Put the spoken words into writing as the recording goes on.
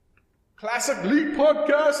Classic League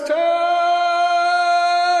Podcast time!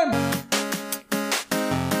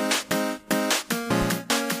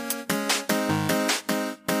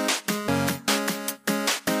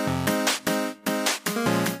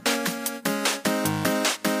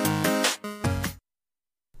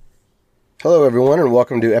 Hello everyone and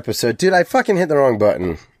welcome to episode... Dude, I fucking hit the wrong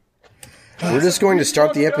button. We're just going to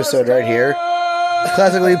start the episode right here.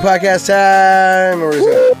 Classic League Podcast time! We're just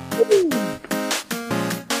gonna...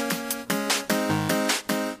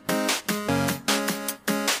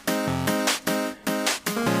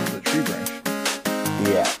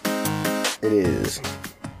 It is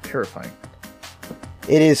terrifying.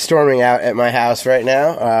 It is storming out at my house right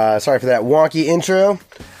now. Sorry for that wonky intro.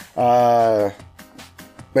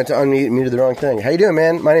 Meant to unmute, muted the wrong thing. How you doing,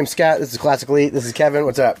 man? My name's Scott. This is Classic Elite. This is Kevin.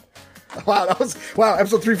 What's up? Wow,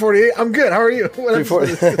 episode 348. I'm good. How are you? 344.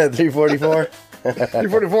 344.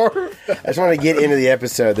 I just want to get into the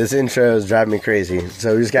episode. This intro is driving me crazy,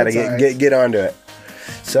 so we just got to get onto it.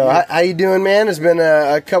 So, how you doing, man? It's been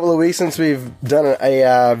a couple of weeks since we've done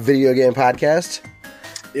a video game podcast.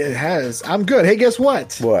 It has. I'm good. Hey, guess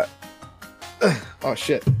what? What? Oh,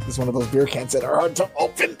 shit. This is one of those beer cans that are hard to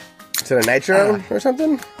open. Is it a Nitro or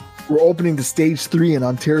something? We're opening the Stage 3 in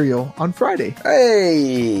Ontario on Friday.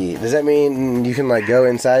 Hey! Does that mean you can, go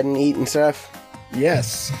inside and eat and stuff?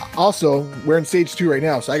 Yes. Also, we're in Stage 2 right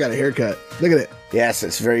now, so I got a haircut. Look at it. Yes,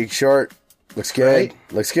 it's very short. Looks good. Right?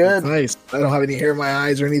 Looks good. It's nice. I don't have any hair in my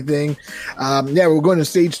eyes or anything. We're going to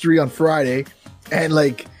Stage 3 on Friday. And,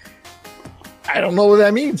 I don't know what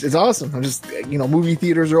that means. It's awesome. I'm just, movie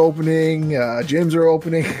theaters are opening, gyms are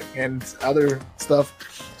opening, and other stuff.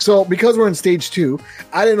 So, because we're in Stage 2,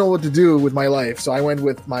 I didn't know what to do with my life. So, I went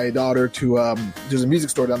with my daughter to, there's a music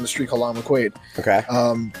store down the street called Long McQuaid. Okay.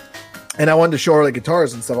 And I wanted to show her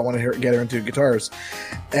guitars and stuff. I wanted to get her into guitars.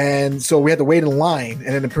 And so we had to wait in line. And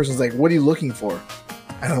then the person's like, what are you looking for?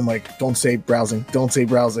 And I'm like, don't say browsing. Don't say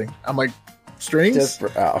browsing. I'm like, strings?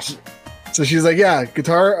 So she's like, yeah,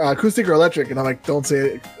 guitar, acoustic or electric? And I'm like, don't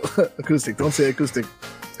say acoustic. Don't say acoustic.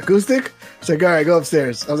 Acoustic? She's like, all right, go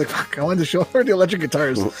upstairs. I was like, fuck, I wanted to show her the electric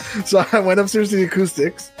guitars. So I went upstairs to the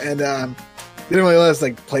acoustics and didn't really let us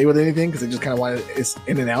play with anything because I just kind of wanted it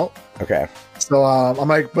in and out. Okay. So I'm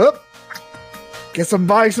like, well, guess I'm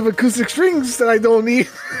buying some acoustic strings that I don't need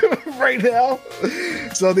right now.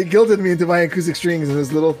 So they guilted me into buying acoustic strings and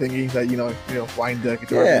this little thingy that, wind the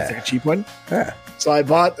guitar. Yeah. It's like a cheap one. Yeah. So I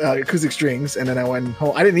bought acoustic strings and then I went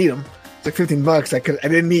home. I didn't need them. It's like $15. I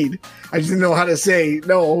didn't need. I just didn't know how to say,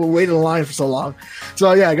 no, wait in line for so long.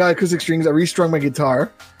 So yeah, I got acoustic strings. I restrung my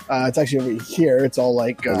guitar. It's actually over here. It's all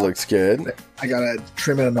it looks good. I got to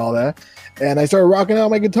trim it and all that. And I started rocking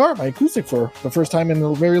out my guitar, my acoustic, for the first time in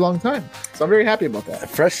a very long time. So I'm very happy about that.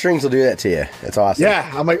 Fresh strings will do that to you. It's awesome. Yeah.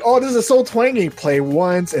 I'm like, oh, this is so twangy. Play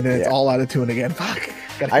once, and then it's all out of tune again. Fuck.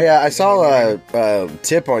 I saw a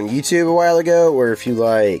tip on YouTube a while ago where if you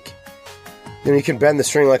you can bend the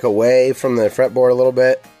string away from the fretboard a little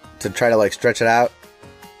bit to try to stretch it out.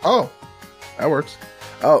 Oh, that works.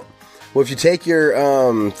 Oh, well, if you take your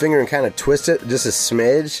finger and kind of twist it just a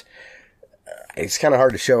smidge, it's kind of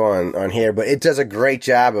hard to show on here, but it does a great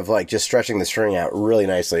job of just stretching the string out really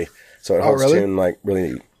nicely, so it holds tune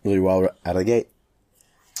really really well out of the gate.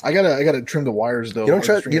 I gotta trim the wires though.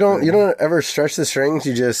 You don't ever stretch the strings.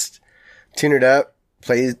 You just tune it up,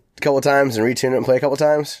 play a couple times, and retune it and play a couple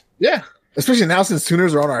times. Yeah, especially now since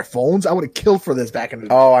tuners are on our phones. I would have killed for this back in the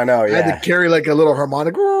day. Oh, I know. Yeah, I had to carry a little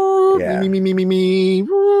harmonic. Yeah. Me.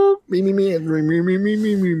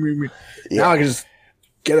 Now I can just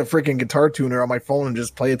get a freaking guitar tuner on my phone and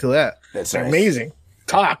just play it to that. That's nice. Amazing.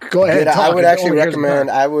 Talk. Go ahead. Talk. I would actually recommend.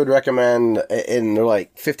 And they're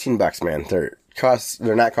like $15, man. They're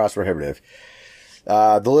not cost prohibitive.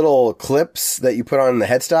 The little clips that you put on the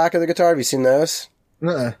headstock of the guitar. Have you seen those?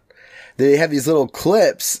 Uh-uh. They have these little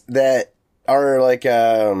clips that are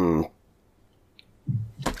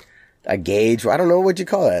a gauge. I don't know what you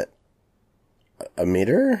call it. A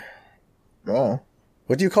meter? Oh.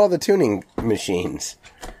 What do you call the tuning machines?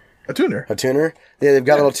 A tuner. A tuner? Yeah, they've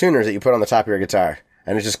got little tuners that you put on the top of your guitar.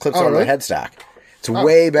 And it just clips on the headstock. It's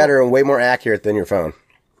way better and way more accurate than your phone.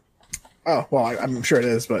 Oh, well, I'm sure it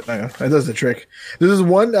is, but it does the trick. This is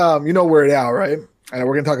one, Weird Al, right? And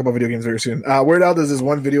we're going to talk about video games very soon. Weird Al does this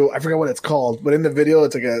one video. I forgot what it's called, but in the video,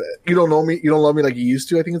 it's you don't know me, you don't love me like you used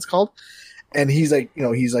to, I think it's called. And he's the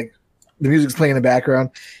music's playing in the background.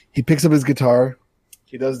 He picks up his guitar.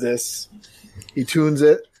 He does this. He tunes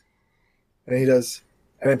it.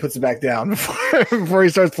 And then puts it back down before he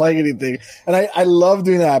starts playing anything. And I love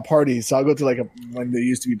doing that at parties. So I'll go to when there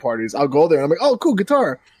used to be parties. I'll go there and I'm like, oh, cool,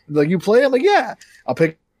 guitar. And you play? I'm like, yeah. I'll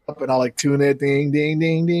pick and I'll like tune it, ding, ding,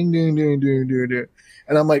 ding, ding, ding, ding, ding, ding, ding.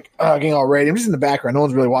 And I'm like, oh, getting all ready. I'm just in the background. No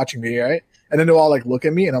one's really watching me, right? And then they'll all like look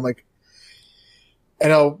at me, and I'm like,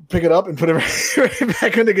 and I'll pick it up and put it right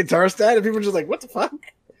back into guitar stat, and people are just like, what the fuck?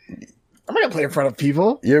 I'm not gonna play in front of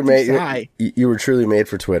people. You were truly made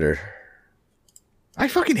for Twitter. I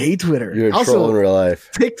fucking hate Twitter. You're a troll in real life.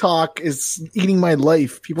 TikTok is eating my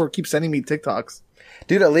life. People keep sending me TikToks.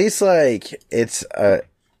 Dude, at least like it's not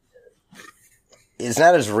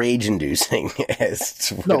as rage inducing as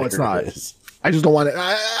Twitter. No, it's not. Is. I just don't want it.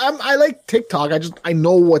 I like TikTok. I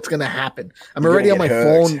know what's gonna happen. I'm already on my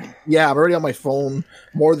phone. Yeah, I'm already on my phone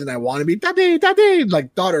more than I want to be. Daddy,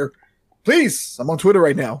 like daughter, please. I'm on Twitter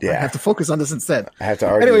right now. Yeah. I have to focus on this instead. I have to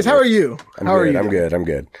argue. Anyways, how are you? How are you? I'm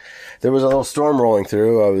good. There was a little storm rolling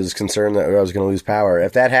through. I was concerned that I was going to lose power.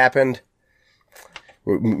 If that happened,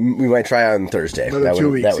 we might try on Thursday.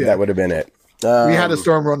 That would have been it. We had a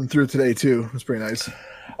storm running through today too. It was pretty nice.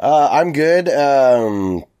 I'm good.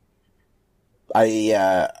 It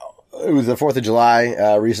was the 4th of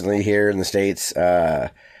July recently here in the States. I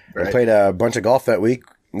played a bunch of golf that week,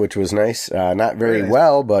 which was nice. Not very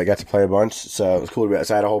well, but I got to play a bunch, so it was cool to be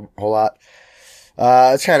outside a whole lot.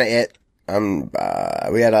 That's kind of it.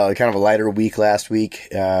 We had a kind of a lighter week last week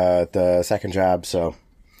at the second job, so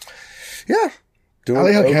yeah. I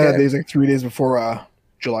like how Canada Day is like 3 days before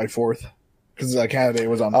July 4th, because Canada Day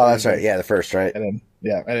was on. Oh, that's right. Yeah, the first, right? And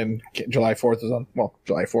then July 4th is on. Well,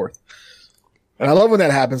 July 4th. And I love when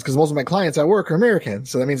that happens because most of my clients at work are American,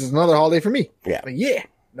 so that means it's another holiday for me. Yeah, like,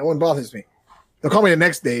 no one bothers me. They'll call me the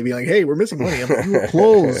next day, be like, "Hey, we're missing money." I'm like, "You were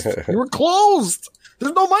closed. You were closed.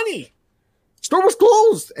 There's no money. Store was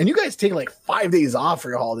closed, and you guys take like 5 days off for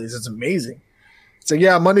your holidays. It's amazing." So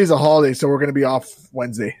yeah, Monday's a holiday, so we're going to be off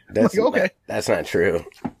Wednesday. That's like, okay. That's not true.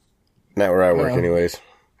 Not where I work, anyways.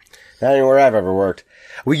 Not anywhere I've ever worked.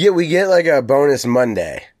 We get like a bonus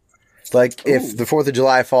Monday. Like if the 4th of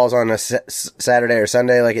July falls on a Saturday or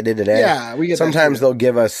Sunday, like it did today. Yeah, we get. Sometimes they'll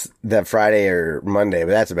give us that Friday or Monday,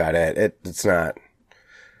 but that's about it. It's not.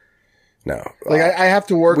 No, like I have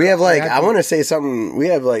to work. We have like I want to say something. We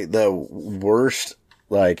have like the worst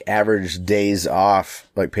like average days off,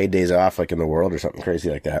 like paid days off, like in the world or something crazy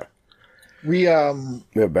like that. We have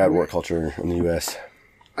bad work culture in the U.S.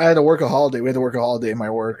 I had to work a holiday. We had to work a holiday in my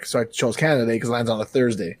work, so I chose Canada Day because it lands on a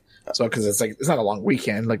Thursday. So because it's not a long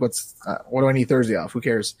weekend. Like what do I need Thursday off? Who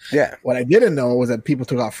cares? Yeah. What I didn't know was that people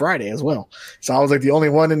took off Friday as well. So I was like the only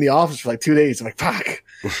one in the office for like 2 days. I'm like, fuck.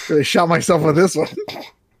 Really shot myself with this one.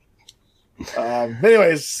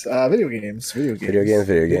 Anyways, video games.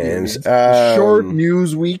 Short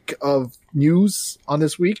news week of news on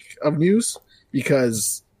this week of news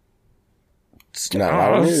because it's not a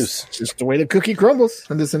lot of news. It's just the way the cookie crumbles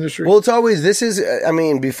in this industry. Well, it's always,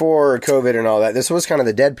 before COVID and all that, this was kind of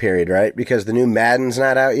the dead period, right? Because the new Madden's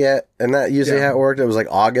not out yet. And that usually how it worked. It was like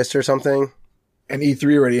August or something. And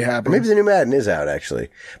E3 already happened. Maybe the new Madden is out, actually.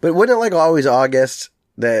 But wasn't it like always August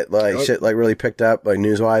that like shit like really picked up, like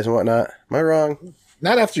news-wise and whatnot? Am I wrong?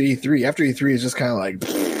 Not after E3. After E3 is just kind of like,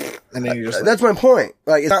 and then you just. That's my point.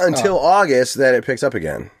 Like, it's not until August that it picks up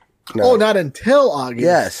again. No. Oh, not until August.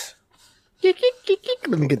 Yes.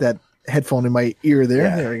 Let me get that headphone in my ear there.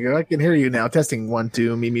 Yeah. There we go. I can hear you now. Testing 1,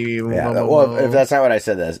 2. Me. Yeah. Well, if that's not what I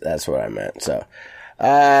said, that's what I meant. So,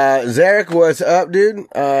 Zarek, what's up, dude?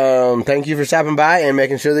 Thank you for stopping by and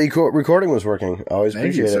making sure the recording was working. Always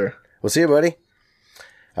appreciate it. Sir. We'll see you, buddy.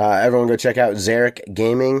 Everyone go check out Zarek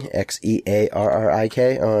Gaming,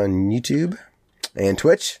 XEARRIK on YouTube and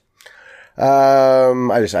Twitch. I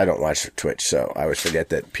don't watch Twitch, so I always forget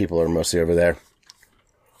that people are mostly over there.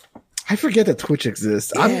 I forget that Twitch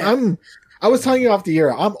exists. Yeah. I was telling you off the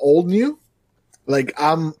air, I'm old new. Like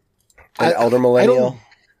I'm an elder millennial.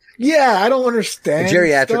 I don't understand. A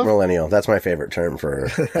geriatric millennial. That's my favorite term for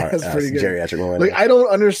That's pretty good. Geriatric millennial. Like I don't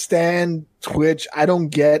understand Twitch. I don't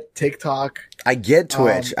get TikTok. I get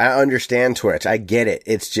Twitch. I understand Twitch. I get it.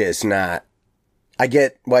 It's just not. I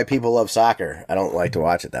get why people love soccer. I don't like to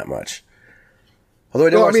watch it that much. Although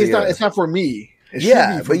it's not for me.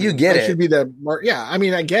 But you get it. It should be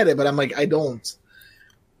I get it, but I'm like, I don't.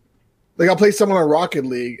 Like, I'll play someone on Rocket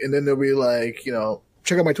League, and then they'll be like,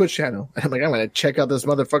 check out my Twitch channel. And I'm like, I'm going to check out this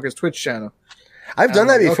motherfucker's Twitch channel. I've done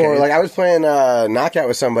that before. Okay. Like, I was playing Knockout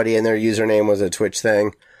with somebody, and their username was a Twitch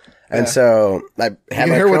thing. And so I had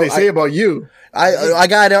hear what they say about you. I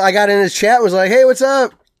got in his chat, was like, hey, what's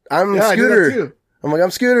up? I'm Scooter. I'm like,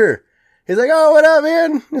 I'm Scooter. He's like, oh, what up,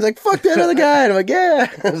 man? He's like, fuck that other guy. And I'm like,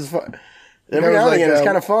 yeah. It was fun. Every now and again, it's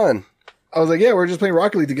kind of fun. I was like, yeah, we're just playing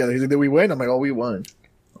Rocket League together. He's like, did we win? I'm like, oh, we won.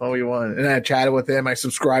 Obi-Wan. And I chatted with him. I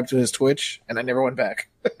subscribed to his Twitch, and I never went back.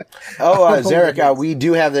 Zarek, we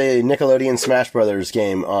do have the Nickelodeon Smash Brothers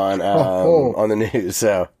game on on the news.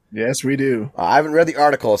 So yes, we do. I haven't read the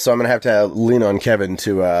article, so I'm gonna have to lean on Kevin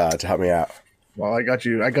to help me out. Well, I got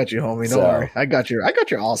you, homie. Don't worry. I got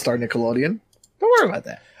your All-Star Nickelodeon. Don't worry about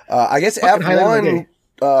that. I guess F1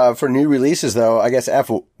 for new releases, though. I guess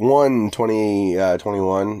F1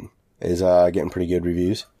 2021 is getting pretty good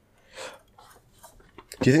reviews.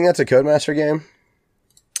 Do you think that's a Codemaster game?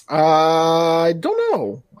 I don't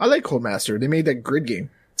know. I like Codemaster. They made that Grid game.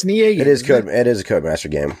 It's an EA game. It is a Codemaster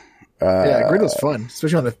game. Yeah, Grid was fun,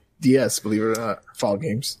 especially on the DS. Believe it or not, fall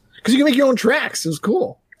games because you can make your own tracks. It was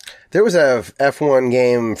cool. There was a F1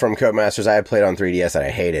 game from Codemasters I had played on 3DS that I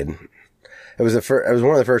hated. It was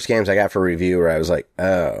one of the first games I got for review where I was like,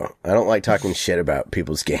 oh, I don't like talking shit about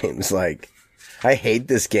people's games. Like, I hate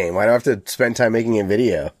this game. Why do I have to spend time making a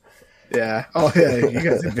video? Yeah. Oh, yeah. You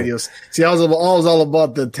guys have videos. See, I was all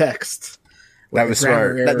about the text. That was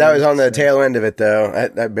smart. That was on the tail end of it, though.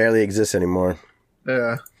 That barely exists anymore.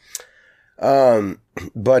 Yeah.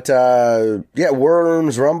 But, yeah,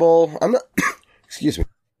 Worms, Rumble. I'm not, excuse me.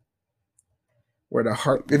 Where the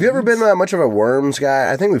heart. Have you ever been much of a Worms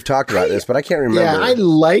guy? I think we've talked about this, but I can't remember. Yeah, I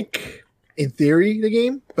like, in theory, the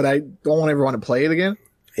game, but I don't ever want to play it again.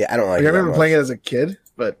 Yeah, I don't like it. I remember playing it as a kid,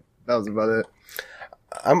 but that was about it.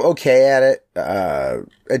 I'm okay at it.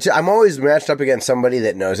 I'm always matched up against somebody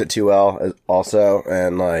that knows it too well, also,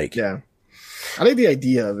 and like. Yeah, I like the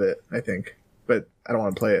idea of it. I think, but I don't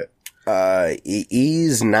want to play it.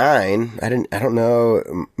 Ease 9. I don't know.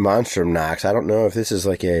 Monstrum Nox. I don't know if this is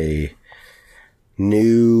like a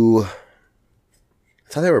new. I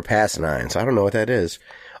thought they were past 9, so I don't know what that is.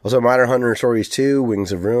 Also, Modern Hunter Stories 2,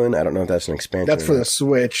 Wings of Ruin. I don't know if that's an expansion. That's for the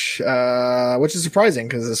Switch, which is surprising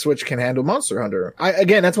because the Switch can handle Monster Hunter.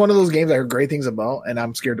 Again, that's one of those games I heard great things about, and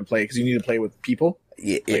I'm scared to play because you need to play with people.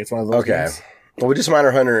 Yeah, like it's one of those games. Well, just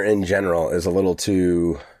Modern Hunter in general is a little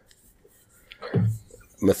too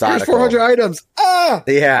methodical. There's 400 items. Ah!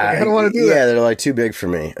 Yeah. I don't want to do that. Yeah, they're like too big for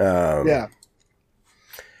me. Yeah.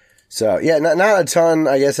 So, yeah, not a ton,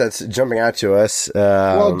 I guess, that's jumping out to us.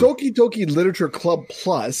 Well, Doki Doki Literature Club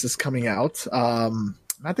Plus is coming out.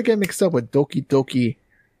 Not to get mixed up with Doki Doki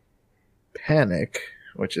Panic,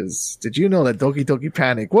 which is, did you know that Doki Doki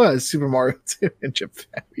Panic was Super Mario 2 in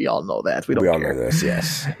Japan? We all know that. We all know this,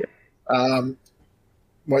 yes.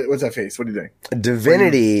 What's that face? What are you doing?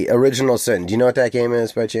 Divinity Original Sin. Do you know what that game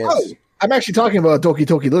is by chance? Oh, I'm actually talking about Doki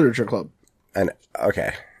Doki Literature Club.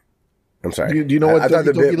 Okay. I'm sorry. Do you know what I thought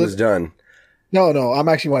the bit was done. No. I'm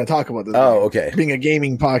actually want to talk about this. Oh, okay. Being a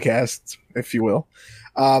gaming podcast, if you will.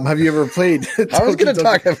 Have you ever played? I was going to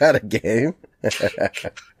talk about a game.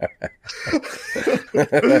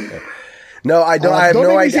 No, I don't. I have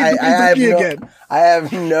no idea. I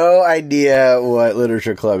have no idea what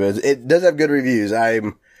Literature Club is. It does have good reviews.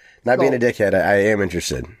 I'm not being a dickhead. I am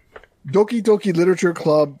interested. Doki Doki Literature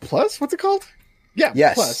Club Plus. What's it called? Yeah.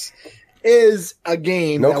 Yes. Plus is a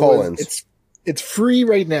game. No colons. It's free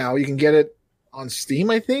right now. You can get it on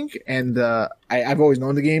Steam, I think. And I've always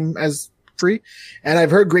known the game as free, and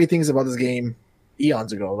I've heard great things about this game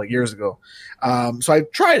eons ago, like years ago. So I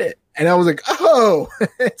tried it, and I was like, oh,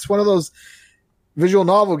 it's one of those visual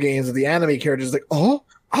novel games with the anime characters like, and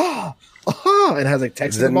it has like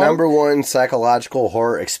text. The number one psychological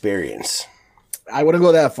horror experience. I wouldn't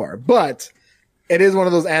go that far, but it is one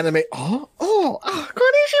of those anime.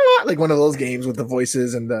 Konnichiwa, like one of those games with the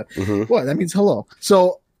voices and the what that means hello.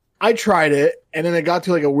 So I tried it, and then it got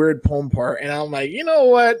to like a weird poem part, and I'm like, you know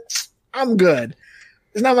what? I'm good.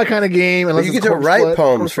 It's not my kind of game. But you get to write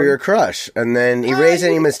poems for your crush, and then erase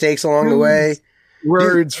any mistakes along the way.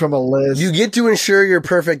 Words from a list. You get to ensure your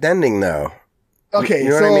perfect ending, though. Okay, you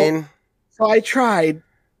know what I mean? So I tried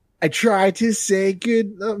to say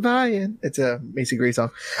goodbye, and it's a Macy Gray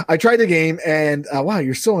song. I tried the game, and wow,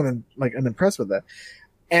 you're so unimpressed with that.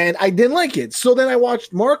 And I didn't like it. So then I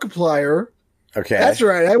watched Markiplier. Okay, that's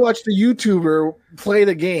right. I watched a YouTuber play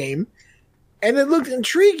the game, and it looked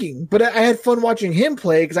intriguing. But I had fun watching him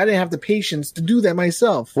play because I didn't have the patience to do that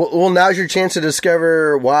myself. Well, now's your chance to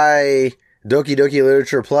discover why Doki Doki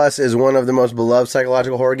Literature Plus is one of the most beloved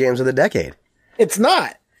psychological horror games of the decade. It's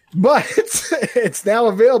not, but it's now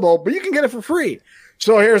available. But you can get it for free.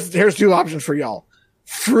 So here's two options for y'all: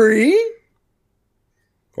 free,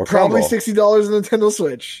 or probably Crumble. $60 on Nintendo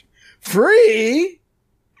Switch. Free,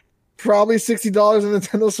 probably $60 on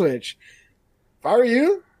Nintendo Switch. If I were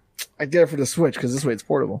you, I'd get it for the Switch because this way it's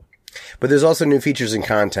portable. But there's also new features and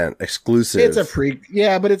content exclusive. It's a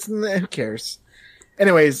but it's who cares?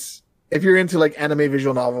 Anyways, if you're into like anime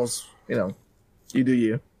visual novels, you do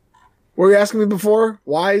you. What were you asking me before?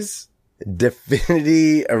 Wise?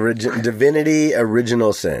 Divinity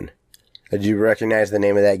Original Sin. Did you recognize the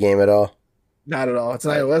name of that game at all? Not at all. It's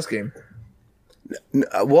an iOS game.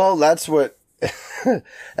 Well, that's what.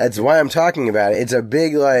 That's why I'm talking about it. It's a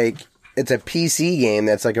big it's a PC game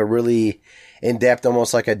that's like a really in depth,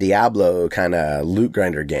 almost like a Diablo kind of loot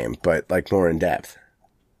grinder game, but like more in depth.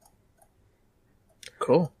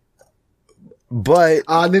 Cool. But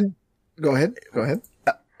then go ahead.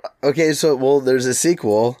 Okay, so there's a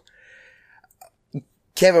sequel.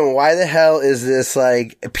 Kevin, why the hell is this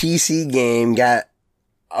like PC game got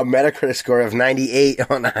a Metacritic score of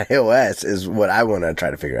 98 on iOS? Is what I want to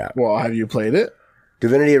try to figure out. Well, have you played it?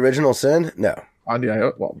 Divinity Original Sin? No. On the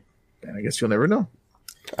iOS? Well, then I guess you'll never know.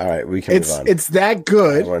 All right, we can move on. It's that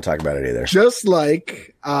good. I don't want to talk about it either. Just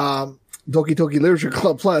like Doki Doki Literature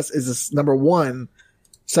Club Plus is this #1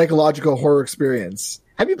 psychological horror experience.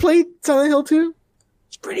 Have you played Silent Hill 2?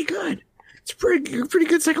 It's pretty good. It's pretty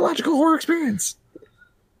good psychological horror experience.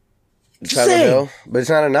 Silent Hill, but it's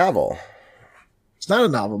not a novel. It's not a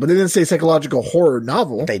novel, but they didn't say psychological horror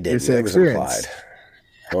novel. They did. They said experience.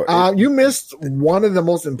 You missed one of the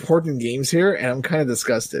most important games here, and I'm kind of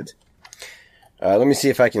disgusted. Let me see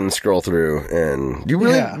if I can scroll through. And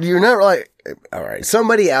you're not like, all right.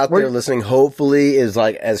 Somebody out there listening, hopefully, is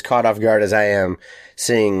like as caught off guard as I am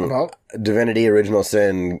seeing Divinity Original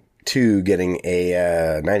Sin 2 getting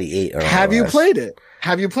a 98. On Have you played it?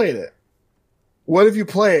 What if you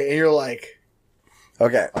play it and you're like,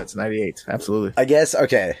 okay, it's 98. Absolutely. I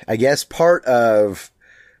guess part of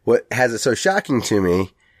what has it so shocking to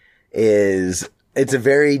me is it's a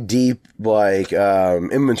very deep,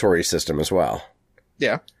 inventory system as well.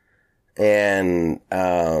 Yeah. And,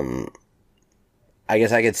 I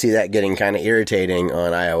guess I could see that getting kind of irritating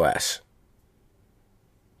on iOS.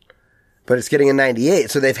 But it's getting a 98,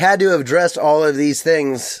 so they've had to have addressed all of these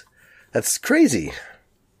things. That's crazy.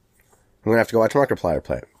 I'm gonna have to go watch Markiplier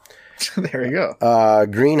play it. There you go.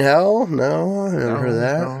 Green Hell? No, I never heard of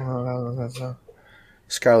that. No.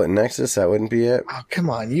 Scarlet Nexus, that wouldn't be it. Oh, come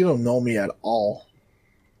on, you don't know me at all.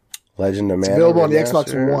 Legend of Mana. It's available on the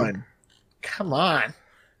Xbox One. Come on.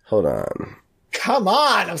 Hold on. Come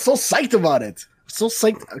on, I'm so psyched about it. I'm so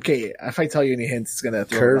psyched. Okay, if I tell you any hints, it's gonna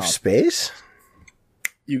throw Curve Space?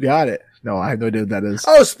 You got it. No, I have no idea what that is.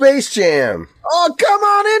 Oh, Space Jam! Oh, come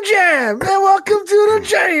on and jam! And welcome to the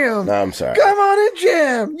jam! No, I'm sorry. Come on and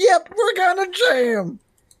jam! Yep, we're gonna jam!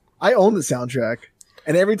 I own the soundtrack.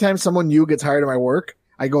 And every time someone new gets hired at my work,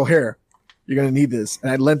 I go, here, you're gonna need this.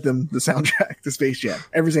 And I lent them the soundtrack to Space Jam.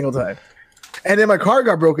 Every single time. And then my car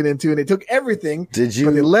got broken into and they took everything. Did you?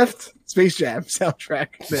 But they left Space Jam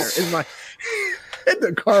soundtrack there in my... in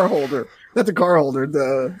the car holder. Not the car holder,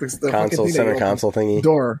 the console, center console thingy?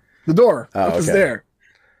 The door. Oh, was there.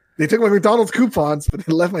 They took my McDonald's coupons, but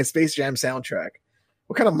they left my Space Jam soundtrack.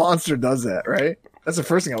 What kind of monster does that, right? That's the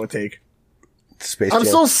first thing I would take. I'm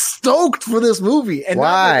so stoked for this movie. And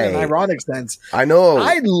why? Not in an ironic sense. I know.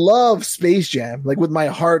 I love Space Jam. Like with my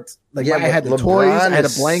heart. Like I had the toys, I had a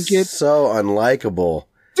blanket. So unlikable.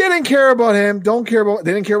 Didn't care about him. They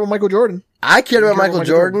didn't care about Michael Jordan. I cared about Michael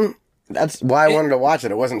Jordan. That's why I wanted to watch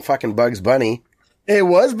it. It wasn't fucking Bugs Bunny. It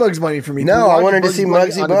was Bugs Bunny for me. No, I wanted to see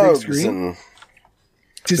Muggsy Bogues.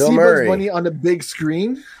 To see Bugs Bunny on the big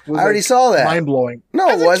screen was I already saw that. Mind blowing. No,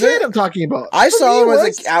 it wasn't. Kid I'm talking about. I saw him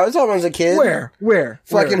as a kid. Where?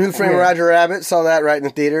 Fucking Who Framed Roger Rabbit. Saw that right in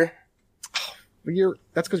the theater.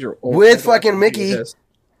 That's because you're old. With fucking Mickey.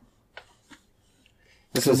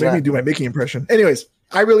 This was made me do my Mickey impression. Anyways,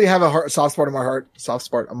 I really have a soft spot on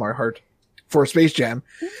my heart for Space Jam.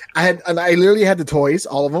 I literally had the toys,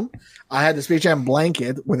 all of them. I had the Space Jam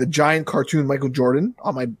blanket with a giant cartoon Michael Jordan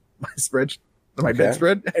on my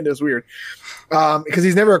bedspread, and it was weird because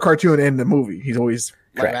he's never a cartoon in the movie. He's always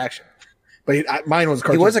live action. But mine was a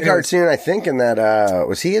cartoon. He was a cartoon, I think, in that.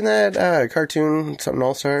 Was he in that cartoon? Something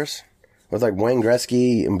All Stars with like Wayne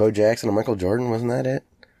Gretzky and Bo Jackson and Michael Jordan. Wasn't that it?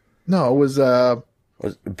 No, it was.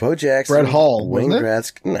 Was Bo Jackson, Brett Hall, Wayne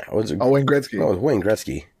Gretzky? No, Wayne Gretzky. No, it was Wayne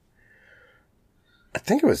Gretzky. I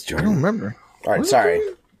think it was Jordan. I don't remember. All right, sorry.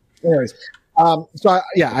 Anyways,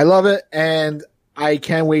 I love it, and I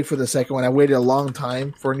can't wait for the second one. I waited a long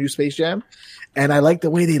time for a new Space Jam, and I like the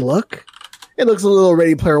way they look. It looks a little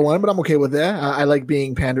Ready Player One, but I'm okay with that. I like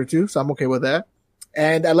being pandered to, so I'm okay with that.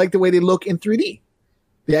 And I like the way they look in 3D.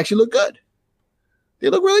 They actually look good. They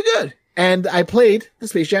look really good. And I played the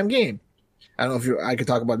Space Jam game. I don't know if I could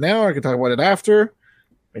talk about it now or I could talk about it after.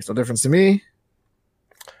 Makes no difference to me.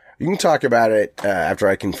 You can talk about it after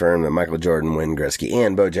I confirm that Michael Jordan, Wayne Gretzky,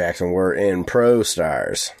 and Bo Jackson were in Pro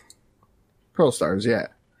Stars. Pro Stars, yeah.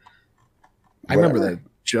 I remember that,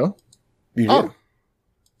 Joe. You do?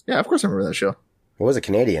 Yeah, of course I remember that show. What was it,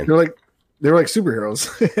 Canadian? They were like superheroes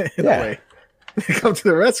in a way. They come to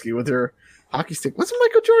the rescue with their hockey stick. Was it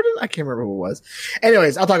Michael Jordan? I can't remember who it was.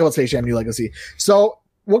 Anyways, I'll talk about Space Jam: New Legacy. So,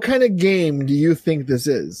 what kind of game do you think this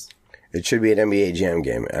is? It should be an NBA Jam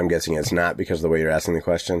game. I'm guessing it's not because of the way you're asking the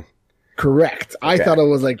question. Correct. Okay. I thought it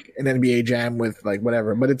was like an NBA Jam with like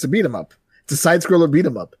whatever, but it's a beat 'em up. It's a side scroller beat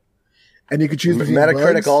 'em up, and you could choose between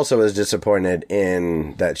Metacritic bugs. also is disappointed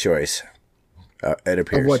in that choice. It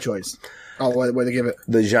appears. Of what choice? Oh, what they give it?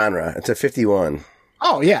 The genre. It's a 51.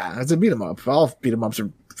 Oh yeah, it's a beat 'em up. All beat 'em ups are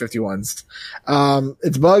 51s.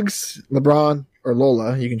 It's Bugs, LeBron, or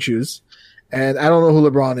Lola. You can choose, and I don't know who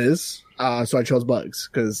LeBron is. So I chose Bugs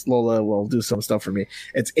because Lola will do some stuff for me.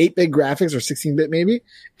 It's 8-bit graphics or 16-bit maybe,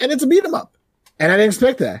 and it's a beat 'em up. And I didn't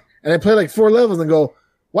expect that. And I played like 4 levels and go,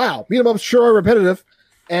 wow, beat 'em ups sure are repetitive,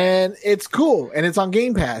 and it's cool. And it's on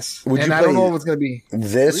Game Pass. Would and you I play don't know if it's gonna be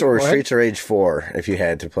this or Go ahead. Streets of Rage 4 if you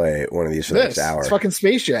had to play one of these for the next hour. It's fucking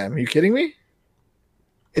Space Jam. Are you kidding me?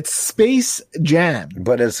 It's Space Jam.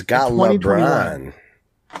 But it's got 2021.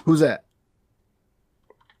 LeBron. Who's that?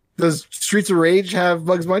 Does Streets of Rage have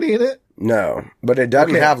Bugs Bunny in it? No, but it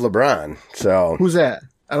doesn't Okay. have LeBron. So Who's that?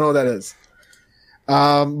 I don't know what that is.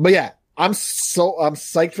 But yeah, I'm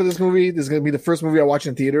psyched for this movie. This is going to be the first movie I watch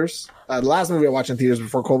in theaters. The last movie I watched in theaters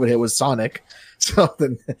before COVID hit was Sonic. So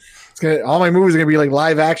then all my movies are going to be like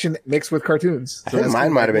live action mixed with cartoons. I So think that's mine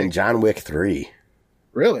gonna might have be- been John Wick 3.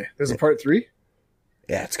 Really? There's a part 3?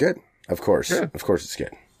 Yeah, it's good. Of course. Yeah. Of course it's good.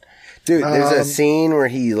 Dude, there's a scene where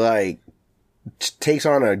he like takes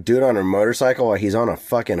on a dude on a motorcycle while he's on a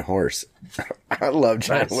fucking horse. I love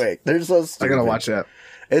John Nice. Wick. They're so I stupid. got to watch that.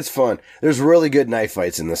 It's fun. There's really good knife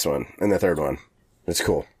fights in this one, in the third one. It's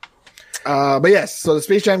cool. But yes, so the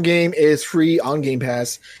Space Jam game is free on Game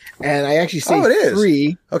Pass. And I actually say Oh, it is?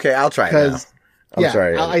 free Okay, I'll try it now. because I'm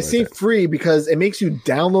sorry. I say free because it makes you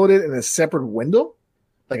download it in a separate window,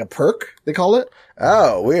 like a perk, they call it.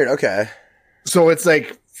 Oh, weird. Okay. So it's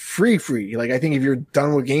like free. Like I think if you're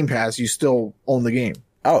done with Game Pass, you still own the game.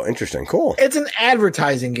 Oh, interesting. Cool. It's an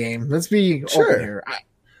advertising game. Let's be Sure. open here.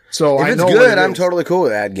 So If I it's know good, what it I'm is. totally cool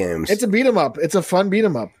with ad games. It's a beat 'em up. It's a fun beat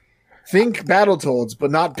 'em up. Think Battletoads,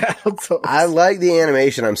 but not Battletoads. I like the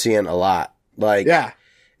animation I'm seeing a lot. Like, yeah.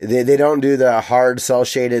 they don't do the hard cell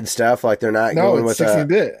shaded stuff. Like, they're not No, going it's with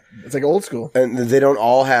 16-bit. It's like old school. and they don't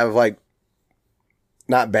all have like,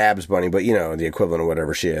 not Babs Bunny, but you know, the equivalent of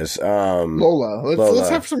whatever she is. Lola. Let's Lola.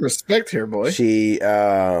 have some respect here, boy. She,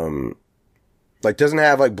 like doesn't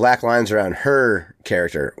have like black lines around her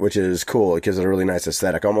character, which is cool. It gives it a really nice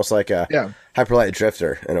aesthetic, almost like a Yeah. Hyperlight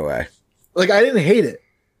Drifter in a way. Like I didn't hate it.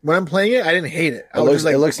 When I'm playing it, I didn't hate it. I was just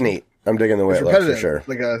It looks neat. I'm digging the way it's it looks for repetitive, sure.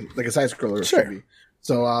 like a side scroller. Sure. Should be.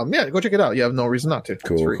 So yeah, go check it out. You have no reason not to. It's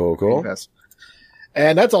Cool, free. cool. Game Pass.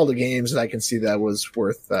 And that's all the games that I can see that was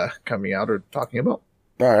worth coming out or talking about.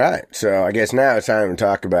 All right, so I guess now it's time to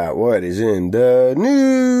talk about what is in the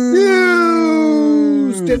news.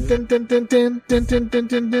 Dun, dun, dun, dun, dun, dun, dun, dun,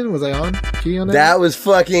 dun, dun. Was I on? Key on that? That was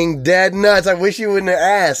fucking dead nuts. I wish you wouldn't have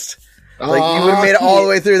asked. Like, you would have made it all the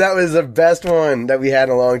way through. That was the best one that we had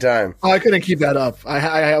in a long time. Oh, I couldn't keep that up.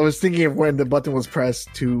 I was thinking of when the button was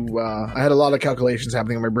pressed to. I had a lot of calculations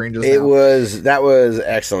happening in my brain just now. That was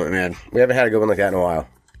excellent, man. We haven't had a good one like that in a while.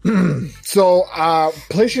 So,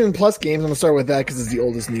 PlayStation Plus games, I'm going to start with that because it's the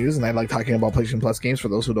oldest news, and I like talking about PlayStation Plus games. For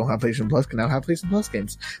those who don't have PlayStation Plus, can now have PlayStation Plus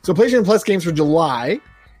games. So, PlayStation Plus games for July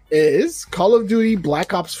is Call of Duty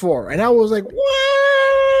Black Ops 4. And I was like,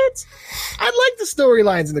 what? I like the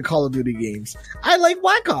storylines in the Call of Duty games. I like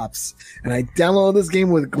Black Ops. And I downloaded this game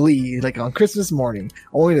with glee, like on Christmas morning,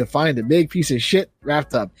 only to find a big piece of shit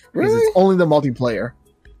wrapped up. Because Really? it's only the multiplayer.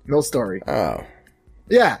 No story. Oh.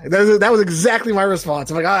 Yeah, that was exactly my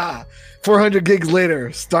response. I'm like, 400 gigs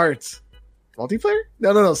later, starts. Multiplayer?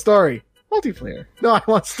 No, story. Multiplayer. No, I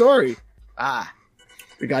want story.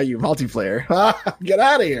 We got you, multiplayer. Get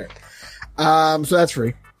out of here. So that's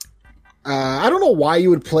free. I don't know why you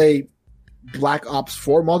would play Black Ops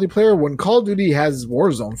 4 multiplayer when Call of Duty has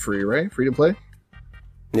Warzone free, right? Free to play?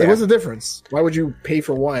 Yeah. Like, what's the difference? Why would you pay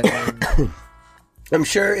for one? I'm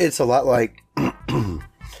sure it's a lot like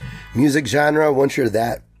music genre. Once you're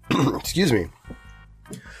that, excuse me,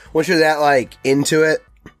 once you're that like into it,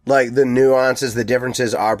 like the nuances, the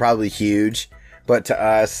differences are probably huge, but to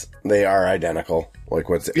us, they are identical. Like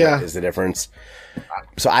what is the difference?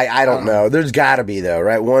 So I don't know. There's gotta be though,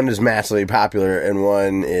 right? One is massively popular and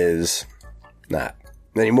one is not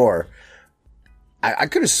anymore. I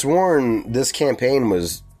could have sworn this campaign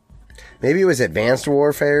was, maybe it was Advanced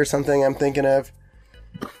Warfare or something I'm thinking of.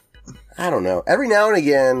 I don't know. Every now and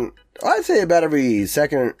again, I'd say about every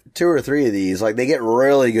second, 2 or 3 of these, like they get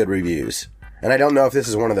really good reviews. And I don't know if this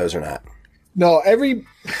is one of those or not. No,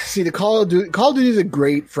 the Call of Duty is a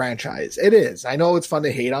great franchise. It is. I know it's fun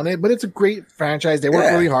to hate on it, but it's a great franchise. They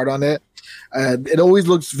work really hard on it. It always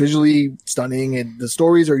looks visually stunning, and the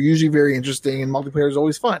stories are usually very interesting, and multiplayer is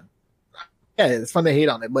always fun. Yeah, it's fun to hate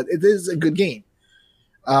on it, but it is a good game.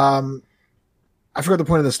 I forgot the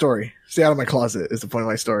point of the story. Stay out of my closet is the point of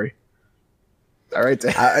my story. All right.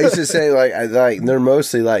 I used to say like they're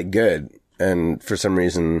mostly like good, and for some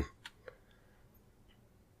reason,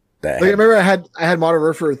 I remember I had Modern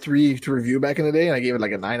Warfare 3 to review back in the day, and I gave it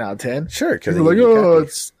like a 9 out of 10. Sure, because they're like, oh,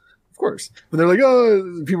 it's of course, but they're like,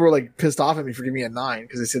 oh, people were like pissed off at me for giving me a 9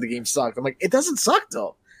 because they said the game sucked. I'm like, it doesn't suck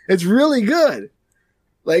though. It's really good.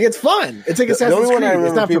 Like, it's fun. It's like Assassin's Creed.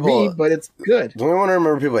 It's not for me, but it's good. The only one I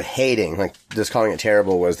remember people hating, like just calling it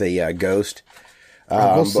terrible, was the Ghost.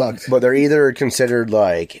 Ghost sucked. But they're either considered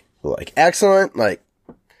like excellent, like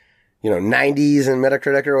 90s in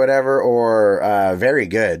Metacritic or whatever, or very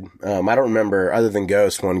good. I don't remember other than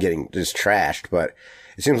Ghost one getting just trashed, but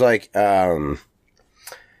it seems like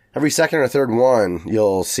every second or third one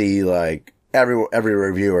you'll see like every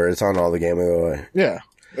reviewer. It's on all the game of the way. Yeah.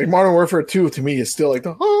 Like Modern Warfare 2 to me is still like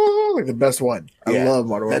the best one. I love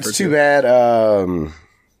Modern Warfare 2. That's too bad.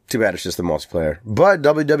 Too bad it's just the multiplayer. But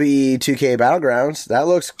WWE 2K Battlegrounds, that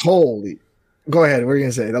looks... Holy. Go ahead. What are you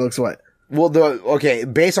going to say? That looks what? Well,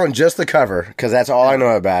 based on just the cover, because that's all I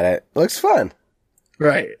know about it, looks fun.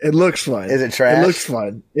 Right. It looks fun. Is it trash? It looks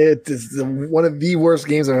fun. It is one of the worst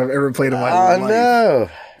games I've ever played in my life. Oh, no.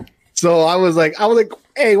 So I was like,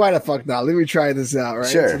 hey, why the fuck not? Let me try this out, right?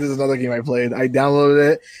 Sure. So this is another game I played. I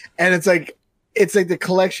downloaded it, and it's like the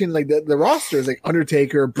collection, like the roster is like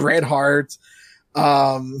Undertaker, Bret Hart,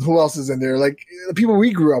 who else is in there? Like the people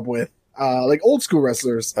we grew up with, like old school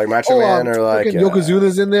wrestlers, like Macho Man or like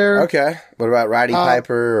Yokozuna's in there. Okay, what about Roddy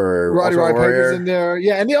Piper or Roddy Piper's in there?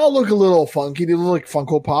 Yeah, and they all look a little funky. They look like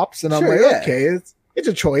Funko Pops, and I'm okay, it's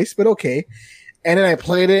a choice, but okay. And then I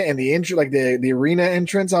played it, and the intro, like the arena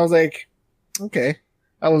entrance, I was like, okay.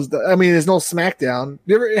 There's no SmackDown.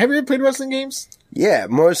 Have you ever played wrestling games? Yeah,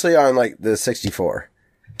 mostly on like the 64.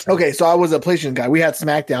 Okay, so I was a PlayStation guy. We had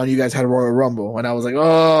SmackDown. You guys had Royal Rumble, and I was like,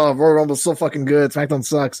 "Oh, Royal Rumble's so fucking good. SmackDown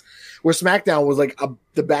sucks." Where SmackDown was like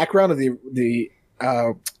the background of the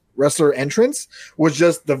wrestler entrance was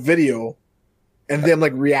just the video, and them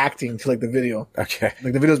like reacting to like the video. Okay,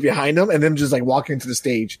 like the video's behind them, and them just like walking to the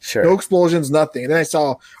stage. Sure, no explosions, nothing. And then I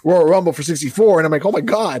saw Royal Rumble for 64, and I'm like, "Oh my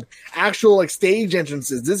god, actual like stage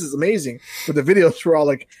entrances. This is amazing." But the videos were all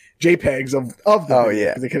like JPEGs of them. Oh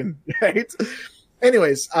yeah, they couldn't, right?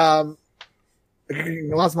 Anyways, I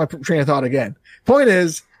lost my train of thought again. Point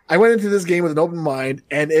is, I went into this game with an open mind,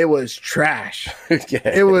 and it was trash. Okay.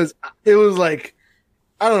 It was like,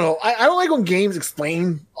 I don't know. I don't like when games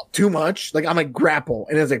explain too much. Like I'm like grapple,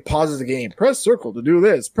 and it's like pauses the game. Press circle to do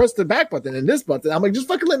this. Press the back button and this button. I'm like, just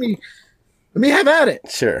fucking let me have at it.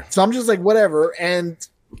 Sure. So I'm just like whatever, and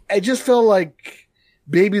I just felt like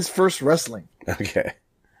baby's first wrestling. Okay.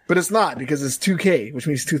 But it's not because it's 2K, which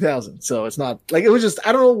means 2000. So it's not like it was just,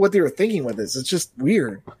 I don't know what they were thinking with this. It's just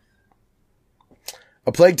weird.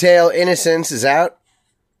 A Plague Tale Innocence is out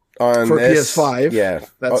on for this. PS5. Yeah.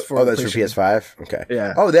 That's for PS5. Okay.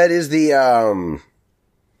 Yeah. Oh, that is the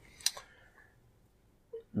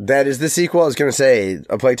sequel. I was going to say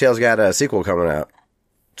A Plague Tale's got a sequel coming out.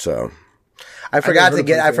 So I forgot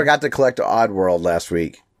to collect Oddworld last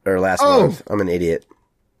month. I'm an idiot.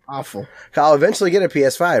 Awful. I'll eventually get a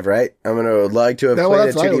PS5, right? I'm going to like to have played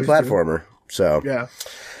a 2D platformer. So yeah,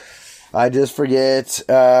 I just forget.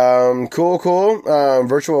 Cool.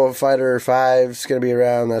 Virtual Fighter 5 is going to be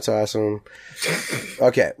around. That's awesome.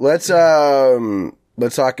 Okay, let's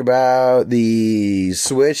talk about the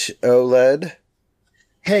Switch OLED.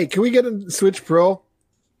 Hey, can we get a Switch Pro?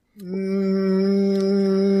 No.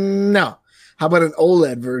 How about an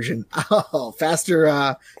OLED version? Oh, faster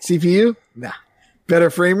CPU? Nah.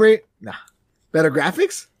 Better frame rate? Nah. Better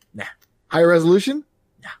graphics? Nah. Higher resolution?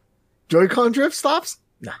 Nah. Joy-Con drift stops?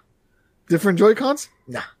 Nah. Different Joy-Cons?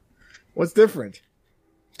 Nah. What's different?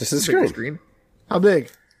 Just the screen. How big?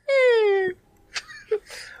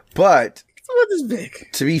 But it's not this big.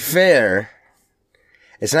 To be fair,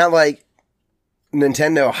 it's not like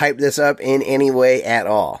Nintendo hyped this up in any way at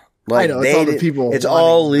all. Like, I know, it's all the people. It's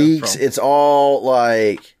all leaks. It's all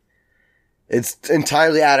like, it's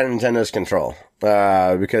entirely out of Nintendo's control.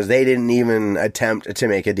 Because they didn't even attempt to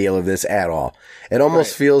make a deal of this at all. It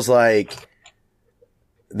almost feels like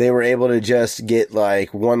they were able to just get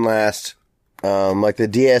like one last, like the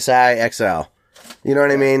DSi XL. You know what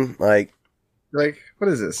I mean? Like, what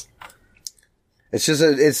is this? It's just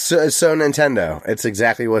it's so Nintendo. It's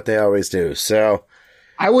exactly what they always do. So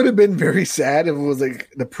I would have been very sad if it was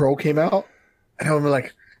like the Pro came out, and I would be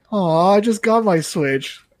like, "Oh, I just got my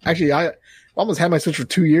Switch." Actually, I almost had my Switch for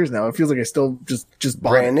 2 years now. It feels like I still just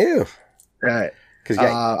bought Brand it. new. Right. Because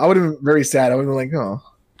I would have been very sad. I would have been like, "Oh,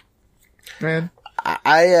 man."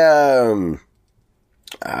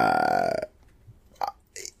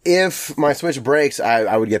 If my Switch breaks,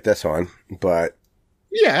 I would get this one, but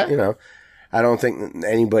yeah, you know, I don't think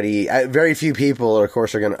anybody, very few people, of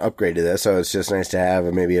course, are going to upgrade to this. So it's just nice to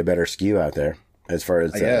have maybe a better SKU out there as far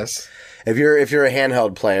as, yes. If you're a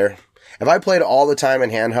handheld player, if I played all the time in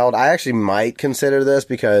handheld, I actually might consider this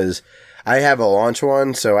because I have a launch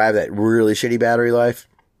one, so I have that really shitty battery life.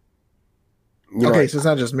 Okay, so it's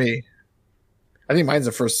not just me. I think mine's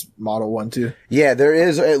the first model one too. Yeah, there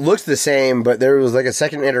is. It looks the same, but there was like a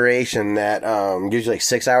second iteration that gives you like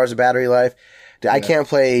 6 hours of battery life. I can't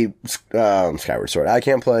play Skyward Sword. I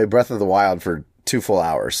can't play Breath of the Wild for 2 full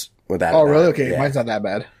hours without. Oh, really? Okay, yeah. Mine's not that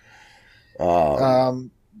bad. But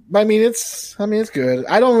I mean, it's good.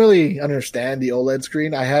 I don't really understand the OLED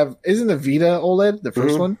screen. Isn't the Vita OLED the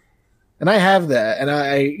first one? And I have that,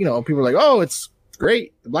 and people are like, "Oh, it's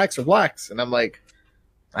great. The blacks are blacks," and I'm like,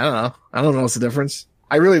 I don't know. I don't know what's the difference.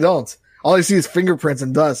 I really don't. All I see is fingerprints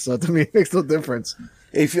and dust, so to me it makes no difference.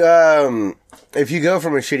 If you go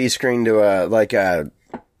from a shitty screen to on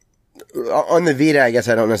the Vita, I guess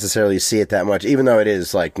I don't necessarily see it that much, even though it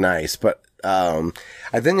is like nice. But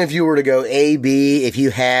I think if you were to go A/B, if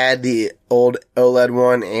you had the old OLED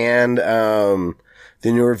one and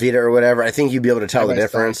the newer Vita or whatever, I think you'd be able to tell the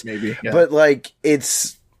difference. Maybe, yeah. But like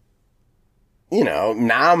it's,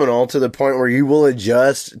 nominal to the point where you will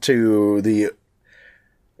adjust to the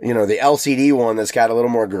LCD one that's got a little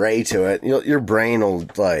more gray to it. Your brain will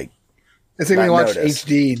like. It's like when you watch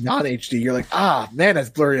HD, not HD. You're like, man, that's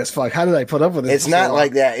blurry as fuck. How did I put up with this? It's not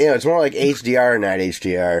like that. It's more like HDR, not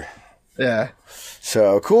HDR. Yeah.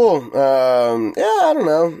 So cool. Yeah, I don't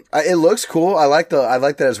know. It looks cool. I like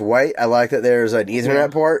that it's white. I like that there's an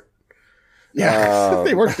Ethernet port. Yeah,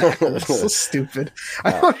 they work that. It's so stupid.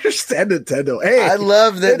 I don't understand Nintendo. Hey, I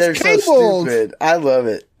love that they're cables. So stupid. I love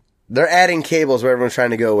it. They're adding cables where everyone's trying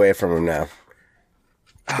to go away from them now.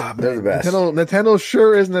 They're the best. Nintendo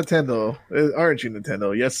sure is Nintendo. Aren't you,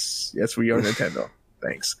 Nintendo? Yes, we are Nintendo.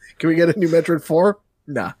 Thanks. Can we get a new Metroid 4?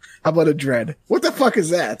 Nah. How about a Dread? What the fuck is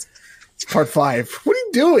that? It's part 5. What are you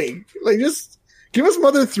doing? Like, just give us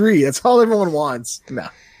Mother 3. That's all everyone wants. Nah.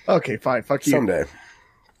 Okay, fine. Fuck you. Someday.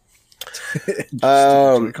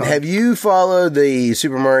 Have you followed the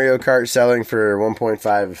Super Mario Kart selling for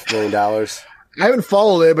 $1.5 million? I haven't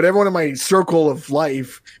followed it, but everyone in my circle of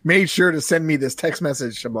life made sure to send me this text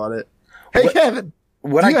message about it. Hey, Kevin,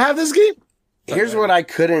 do you have this game? Here's what I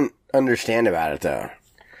couldn't understand about it, though.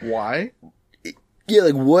 Why? Yeah,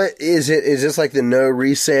 like, what is it? Is this like the no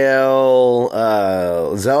resale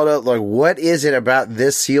Zelda? Like, what is it about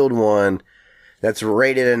this sealed one that's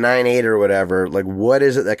rated a 9.8 or whatever? Like, what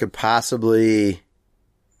is it that could possibly...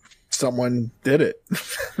 Someone did it.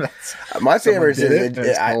 My favorite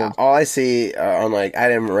is all I see on I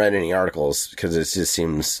haven't read any articles because it just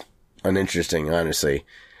seems uninteresting, honestly.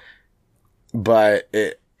 But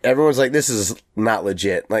everyone's like, this is not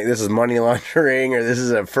legit. Like, this is money laundering, or this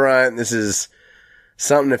is a front. This is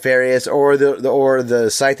something nefarious, or the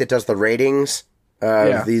site that does the ratings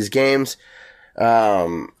of these games.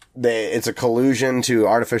 It's a collusion to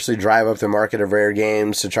artificially drive up the market of rare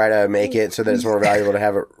games to try to make it so that it's more valuable to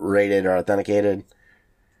have it rated or authenticated.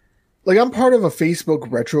 Like, I'm part of a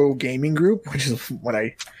Facebook retro gaming group, which is when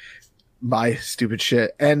I buy stupid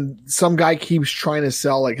shit. And some guy keeps trying to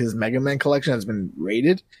sell his Mega Man collection that's been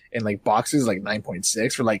rated in boxes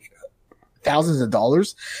 9.6 for thousands of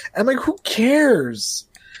dollars. And I'm like, who cares?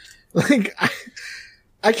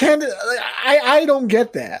 I can't. I don't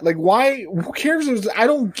get that. Why? Who cares? I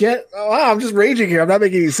don't get. I'm just raging here. I'm not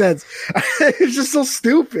making any sense. It's just so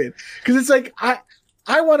stupid. Because it's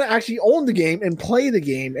I want to actually own the game and play the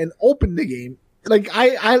game and open the game.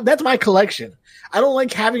 That's my collection. I don't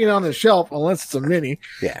like having it on the shelf unless it's a mini.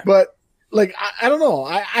 Yeah. But I don't know.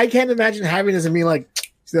 I can't imagine having this and being like,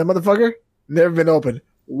 see that motherfucker? Never been opened.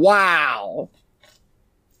 Wow.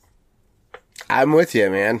 I'm with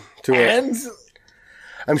you, man.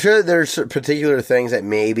 I'm sure that there's particular things that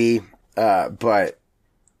maybe, but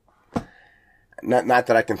not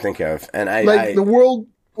that I can think of. And the world.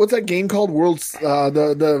 What's that game called? World's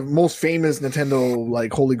the most famous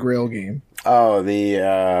Nintendo Holy Grail game. Oh, the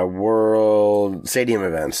World Stadium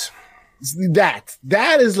events. That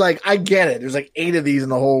is I get it. There's 8 of these in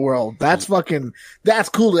the whole world. That's cool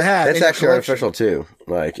to have. That's actually artificial too.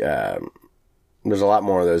 There's a lot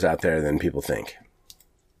more of those out there than people think.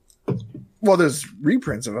 Well, there's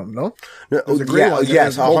reprints of them, no? No, There's the gray yeah, ones and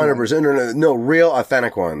yes, there's the gold 100%. No, real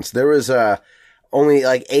authentic ones. There was only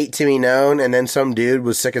like 8 to be known, and then some dude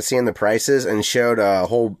was sick of seeing the prices and showed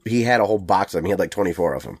he had a whole box of them. He had like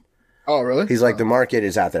 24 of them. Oh, really? He's like, the market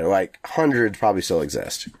is out there. Like, hundreds probably still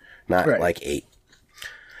exist. Not Right. like 8.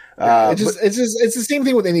 It's the same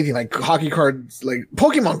thing with anything like hockey cards, like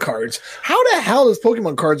Pokemon cards. How the hell is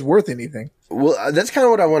Pokemon cards worth anything? Well, that's kind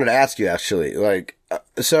of what I wanted to ask you, actually. Like,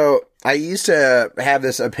 so I used to have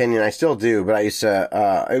this opinion. I still do, but I used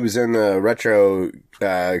to, it was in the Retro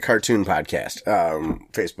Cartoon Podcast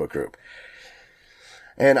Facebook group.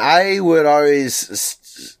 And I would always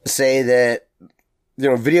say that,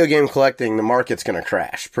 video game collecting, the market's going to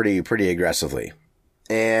crash pretty aggressively.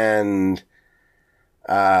 And,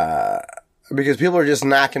 because people are just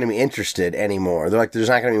not going to be interested anymore. They're like, there's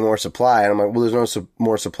not going to be more supply. And I'm like, well, there's no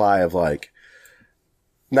more supply of like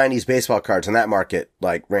 90s baseball cards, and that market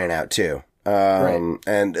like ran out too. Right.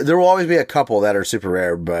 And there will always be a couple that are super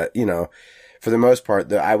rare, but for the most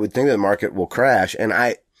part, I would think that the market will crash. And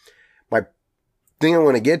my thing I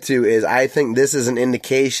want to get to is I think this is an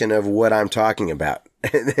indication of what I'm talking about.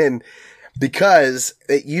 And because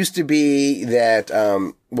it used to be that,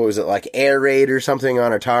 what was it, like Air Raid or something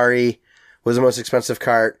on Atari was the most expensive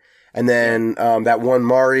cart. And then, that one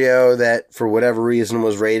Mario that for whatever reason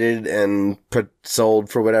was rated and sold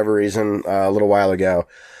for whatever reason, a little while ago.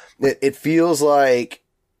 It feels like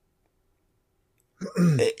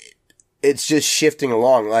it's just shifting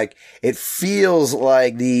along. Like, it feels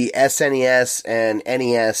like the SNES and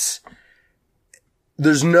NES,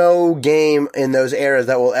 there's no game in those eras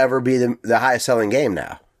that will ever be the highest selling game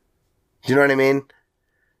now. Do you know what I mean?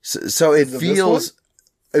 So it feels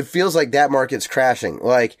like that market's crashing.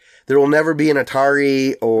 Like, there will never be an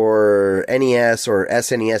Atari or NES or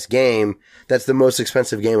SNES game that's the most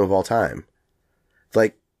expensive game of all time.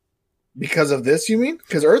 Like, because of this, you mean?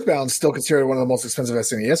 Because Earthbound's still considered one of the most expensive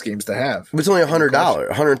SNES games to have. it's only $100,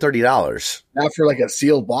 $130. Not for like a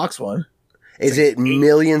sealed box one. Is it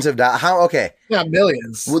millions of dollars? How? Okay. Not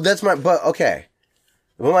millions. Well, okay.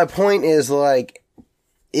 Well, my point is, like,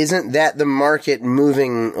 isn't that the market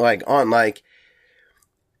moving, like, on, like,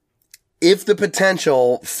 if the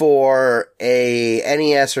potential for a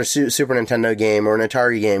NES or Super Nintendo game or an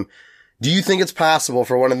Atari game, do you think it's possible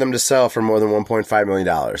for one of them to sell for more than $1.5 million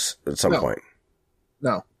at some point?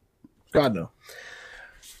 No. God, no.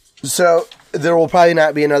 So there will probably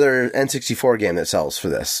not be another N64 game that sells for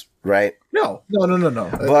this, right? No. But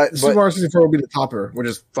Super Mario 64 will be the topper, which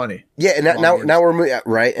is funny. Yeah, and now we're moving,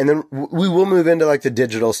 right? And then we will move into like the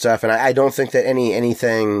digital stuff, and I don't think that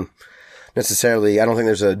anything necessarily. I don't think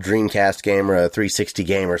there's a Dreamcast game or a 360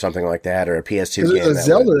 game or something like that, or a PS2 game. There's a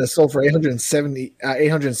Zelda that sold for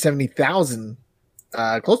 870,000,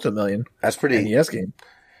 close to $1 million. That's pretty NES game,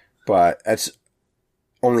 but that's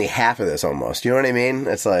only half of this almost. You know what I mean?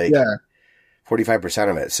 It's like 45%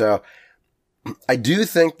 of it. So I do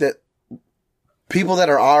think that people that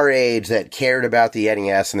are our age that cared about the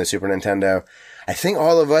NES and the Super Nintendo, I think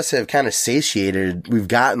all of us have kind of satiated. We've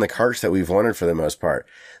gotten the carts that we've wanted for the most part.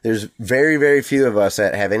 There's very, very few of us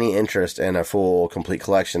that have any interest in a full, complete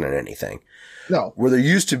collection or anything. No. Where there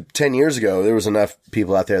used to, 10 years ago, there was enough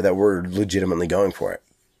people out there that were legitimately going for it.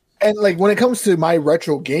 And like when it comes to my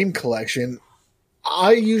retro game collection,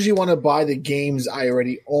 I usually want to buy the games I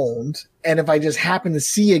already owned. And if I just happen to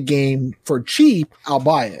see a game for cheap, I'll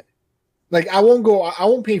buy it. Like I won't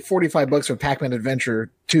pay $45 for Pac-Man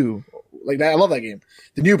Adventure 2. Like that, I love that game.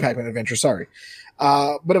 The new Pac-Man Adventure, sorry.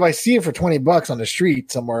 But if I see it for $20 on the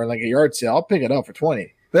street somewhere, like a yard sale, I'll pick it up for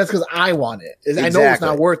 20. But that's because I want it. Exactly. I know it's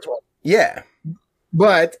not worth 20. Yeah.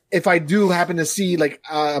 But if I do happen to see, like,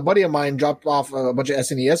 a buddy of mine dropped off a bunch of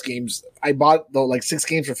SNES games, I bought like 6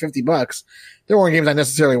 games for $50. There weren't games I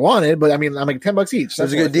necessarily wanted, but I mean, I'm like $10 each.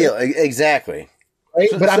 That's a good deal. Exactly. Right?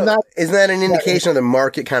 But I'm not. Isn't that an indication of the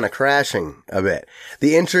market kind of crashing a bit?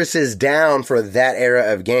 The interest is down for that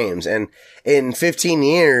era of games. And in 15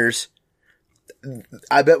 years,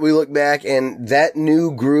 I bet we look back and that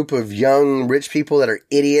new group of young rich people that are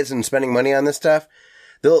idiots and spending money on this stuff,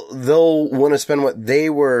 they'll want to spend what they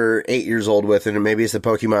were 8 years old with, and maybe it's the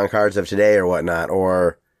Pokemon cards of today or whatnot,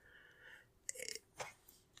 or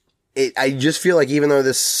I just feel like even though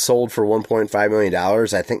this sold for $1.5 million,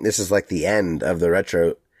 I think this is like the end of the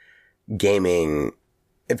retro gaming.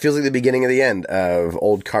 It feels like the beginning of the end of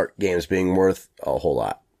old cart games being worth a whole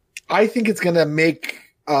lot. I think it's going to make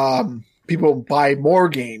people buy more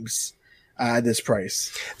games at this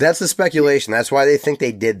price. That's the speculation. That's why they think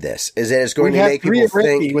they did this. Is that it's going to make people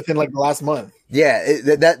think within like the last month. Yeah,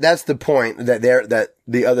 that's the point that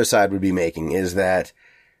the other side would be making, is that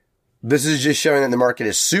This is just showing that the market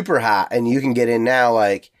is super hot and you can get in now,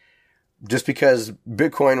 like, just because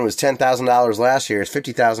Bitcoin was $10,000 last year, it's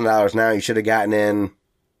 $50,000 now. You should have gotten in.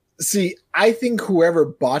 See, I think whoever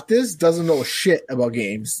bought this doesn't know shit about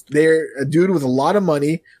games. They're a dude with a lot of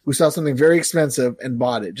money who saw something very expensive and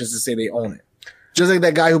bought it just to say they own it. Just like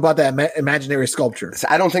that guy who bought that imaginary sculpture. So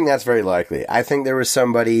I don't think that's very likely. I think there was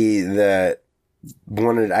somebody that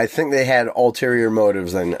I think they had ulterior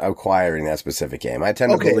motives in acquiring that specific game. I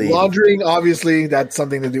tend to believe laundering, obviously, that's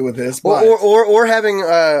something to do with this, but or having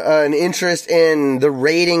an interest in the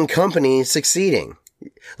rating company succeeding.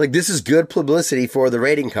 Like, this is good publicity for the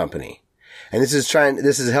rating company, and this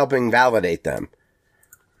is helping validate them.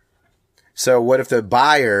 So, what if the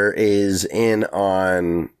buyer is in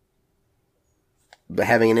on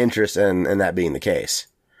having an interest in that being the case?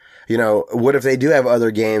 You know, what if they do have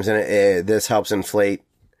other games and this helps inflate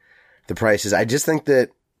the prices? I just think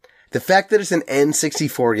that the fact that it's an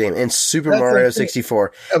N64 game and Super Mario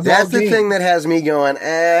 64, that's the thing that has me going,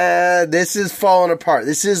 this is falling apart.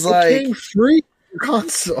 This is like... It came free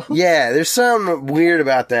console. Yeah, there's something weird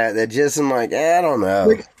about that just I'm like, I don't know.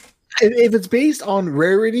 Like, if it's based on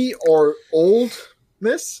rarity or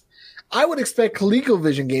oldness, I would expect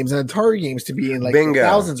ColecoVision games and Atari games to be in like the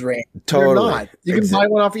thousands range. Totally. They're not. You can buy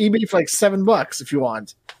one off eBay for like $7 if you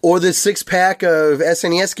want. Or the 6-pack of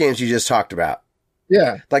SNES games you just talked about.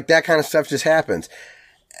 Yeah. Like that kind of stuff just happens.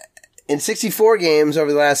 And 64 games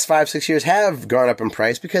over the last 5-6 years have gone up in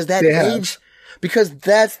price because that's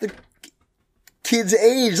the kid's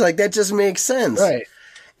age. Like, that just makes sense. Right.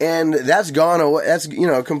 And that's gone away. That's,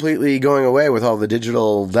 completely going away with all the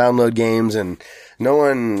digital download games, and no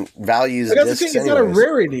one values discs. It's not a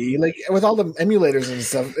rarity. Like, with all the emulators and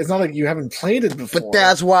stuff, it's not like you haven't played it before. But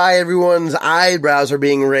that's why everyone's eyebrows are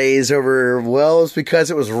being raised over, well, it's because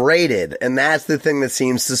it was rated. And that's the thing that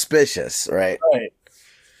seems suspicious, right? Right.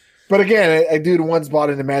 But again, a dude once bought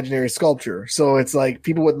an imaginary sculpture. So it's like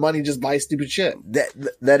people with money just buy stupid shit.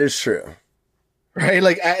 That is true. Right?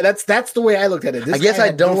 Like, that's the way I looked at it. I guess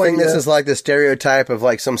I don't think this is like the stereotype of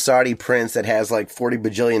like some Saudi prince that has like $40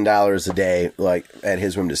 bajillion a day, like, at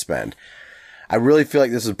his room to spend. I really feel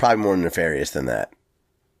like this is probably more nefarious than that.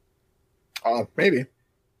 Maybe.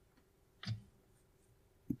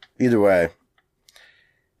 Either way,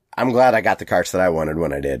 I'm glad I got the carts that I wanted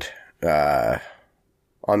when I did.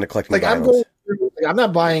 On the collecting vinyls. I'm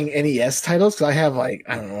not buying NES titles because I have like,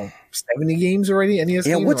 I don't know, 70 games already. NES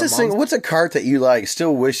games. What's a cart that you like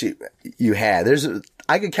still wish you had?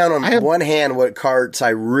 I could count on one hand what carts I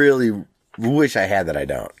really wish I had that I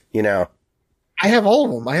don't, I have all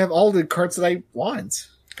of them. I have all the carts that I want.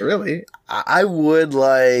 Really. I would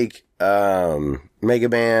like Mega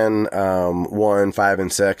Man 1, 5,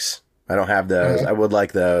 and 6. I don't have those. I would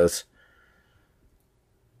like those.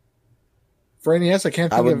 For NES, I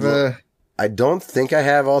can't think of... I don't think I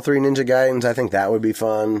have all 3 Ninja Gaidens. I think that would be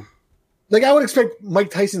fun. Like, I would expect Mike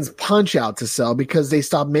Tyson's Punch-Out to sell because they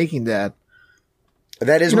stopped making that.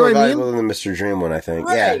 That is more valuable than the Mr. Dream one, I think.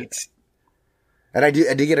 Right. Yeah. And I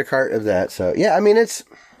did get a cart of that. So, yeah, I mean,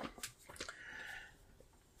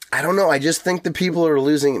 I don't know. I just think the people are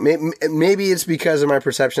losing. Maybe it's because of my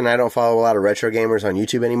perception. I don't follow a lot of retro gamers on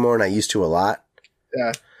YouTube anymore, and I used to a lot.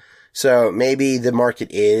 Yeah. So maybe the market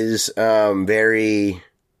is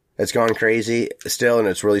it's gone crazy still, and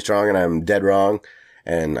it's really strong, and I'm dead wrong,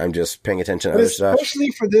 and I'm just paying attention to other stuff.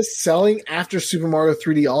 Especially for this selling after Super Mario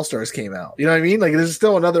 3D All-Stars came out. You know what I mean? Like, there's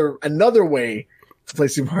still another way to play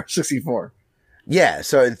Super Mario 64. Yeah,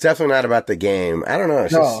 so it's definitely not about the game. I don't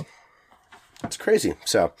know. It's crazy.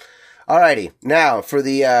 So, alrighty. Now, for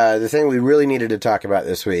the thing we really needed to talk about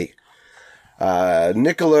this week.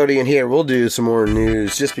 Nickelodeon here. We'll do some more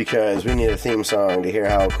news just because we need a theme song to hear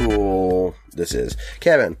how cool this is.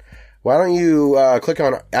 Kevin, why don't you click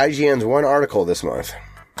on IGN's one article this month?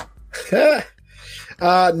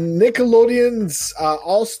 Nickelodeon's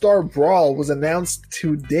All-Star Brawl was announced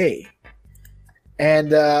today.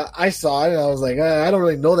 And I saw it and I was like, I don't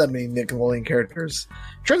really know that many Nickelodeon characters.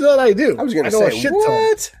 Turns out I do. I was going to say, a shit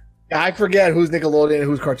what? Ton. Yeah, I forget who's Nickelodeon and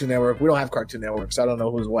who's Cartoon Network. We don't have Cartoon Network, so I don't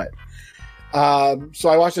know who's what. So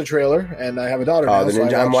I watched the trailer, and I have a daughter now.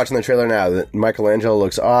 I'm watching the trailer now. Michelangelo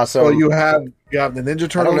looks awesome. So you have the Ninja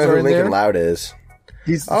Turtles. I don't know who Lincoln Loud is.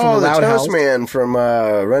 He's the Toast Man from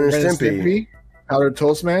Ren and Stimpy. Powdered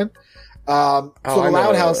Toast Man. So the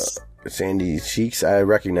Loud House. Sandy Cheeks. I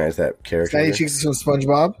recognize that character. Sandy Cheeks is from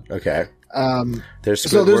SpongeBob. Okay. There's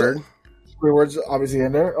Squidward. Squidward's obviously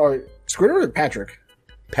in there. Or Squidward or Patrick?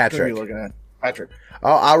 Patrick. What are you looking at? Patrick. Oh,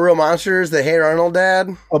 Our Real Monsters, the Hey Arnold dad?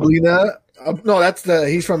 Paulina. No,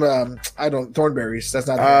 he's from, Thornberries. That's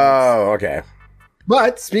not. Oh, okay.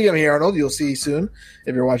 But speaking of Hey Arnold, you'll see soon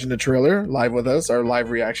if you're watching the trailer live with us, our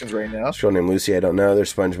live reactions right now. Girl named Lucy, I don't know.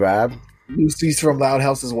 There's SpongeBob. Lucy's from Loud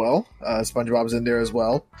House as well. SpongeBob's in there as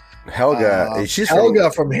well. Helga. She's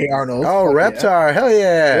Helga from Hey Arnold. Oh, Reptar. Yeah. Hell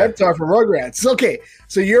yeah. Reptar from Rugrats. Okay,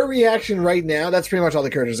 so your reaction right now, that's pretty much all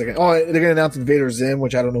the characters. They're going to announce Invader Zim,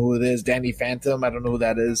 which I don't know who it is. Danny Phantom, I don't know who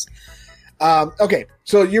that is. Okay,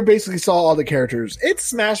 so you basically saw all the characters. It's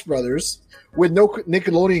Smash Brothers with no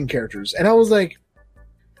Nickelodeon characters. And I was like,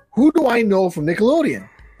 who do I know from Nickelodeon?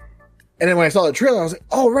 And then when I saw the trailer, I was like,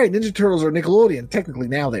 oh, right, Ninja Turtles are Nickelodeon. Technically,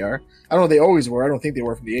 now they are. I don't know if they always were. I don't think they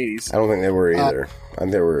were from the 80s. I don't think they were either. I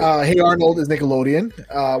think they were. Hey Arnold is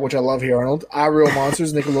Nickelodeon, which I love Hey Arnold. Real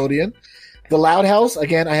Monsters, Nickelodeon. The Loud House,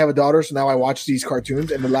 again, I have a daughter, so now I watch these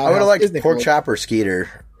cartoons. And the Loud I would have House is liked Pork Nickelodeon. Chop or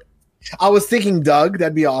Skeeter. I was thinking Doug.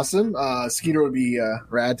 That'd be awesome. Skeeter would be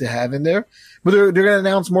rad to have in there. But they're going to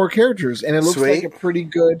announce more characters, and it looks like a pretty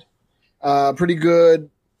good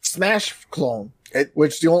Smash clone.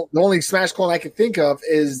 Which the only Smash clone I could think of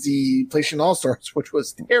is the PlayStation All-Stars, which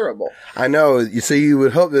was terrible. I know. So you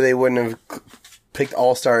would hope that they wouldn't have picked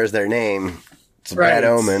All-Star as their name. It's a bad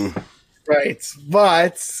omen. Right.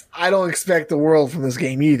 But I don't expect the world from this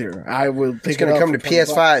game either. I will pick it's going to come to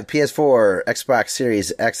PS5, PS4, Xbox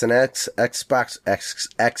Series X and X, Xbox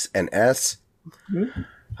X and S,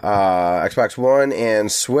 Xbox One,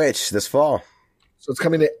 and Switch this fall. So it's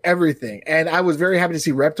coming to everything. And I was very happy to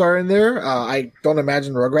see Reptar in there. I don't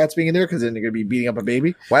imagine Rugrats being in there because then they're going to be beating up a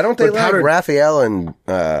baby. Why don't they let Raphael and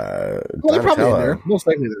well, they're probably in there. Most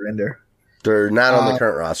likely they're in there. They're not on the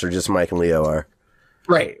current roster. Just Mike and Leo are.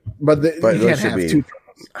 Right. But you can't have two.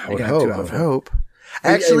 I would hope.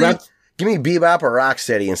 Actually, give me Bebop or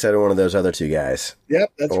Rocksteady instead of one of those other two guys.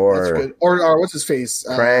 Yep, that's good. Or what's his face?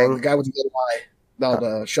 Krang. The guy with the little eye.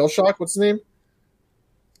 No, the Shell Shock. What's his name?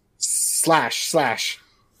 Slash.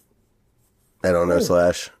 I don't know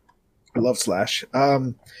Slash. I love Slash.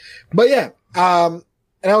 But yeah. And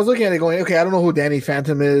I was looking at it going, okay, I don't know who Danny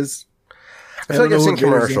Phantom is. I feel like I've seen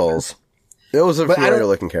commercials. It was a familiar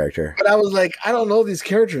looking character. But I was like, I don't know these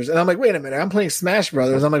characters. And I'm like, wait a minute, I'm playing Smash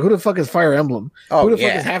Brothers. I'm like, who the fuck is Fire Emblem? Oh, who the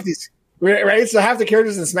fuck is half these? Right? So half the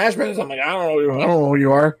characters in Smash Brothers, I'm like, I don't know who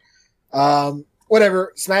you are.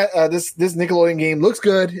 Whatever. This Nickelodeon game looks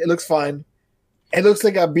good. It looks fun. It looks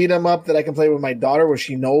like a beat 'em up that I can play with my daughter where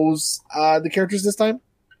she knows the characters this time.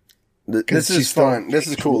 This is fun. This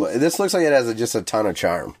is cool. This looks like it has just a ton of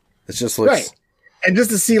charm. It just looks... Right. And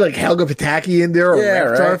just to see like Helga Pataki in there or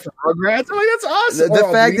Reptar from Rugrats, I'm like, that's awesome. The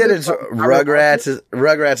fact that it's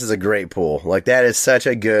Rugrats is a great pull. Like that is such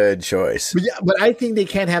a good choice. But I think they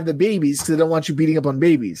can't have the babies because they don't want you beating up on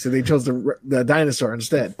babies, so they chose the dinosaur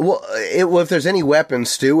instead. Well, if there's any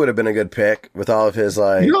weapons, Stu would have been a good pick with all of his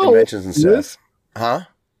inventions and stuff. Huh?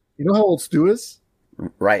 You know how old Stu is?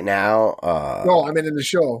 Right now? No, I mean in the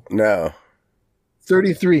show. No.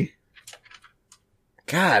 33.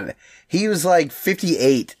 God, he was like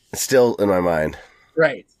 58 still in my mind.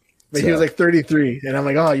 Right. But he was like 33. And I'm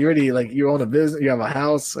like, oh, you already, you own a business, you have a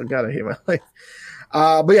house. I gotta hate my life.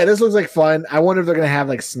 But yeah, this looks like fun. I wonder if they're going to have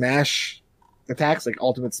like smash attacks, like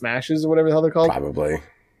ultimate smashes or whatever the hell they're called. Probably.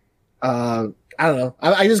 I don't know.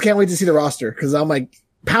 I just can't wait to see the roster because I'm like,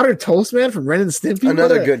 Powdered Toast Man from Ren and Stimpy.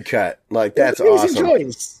 Another good cut. Like, that's awesome.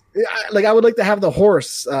 Choice. I would like to have the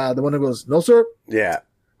horse, the one who goes, no, sir. Yeah.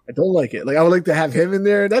 I don't like it. I would like to have him in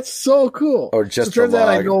there. That's so cool. Or just so it turns out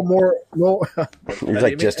I know more. He's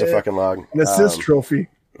like just a fucking log. An assist trophy.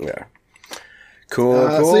 Yeah. Cool.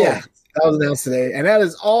 So yeah, that was announced today, and that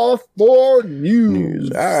is all for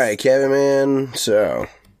news. All right, Kevin, man. So,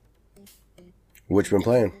 what you been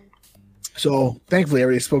playing? So thankfully, I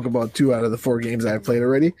already spoke about 2 out of the 4 games I've played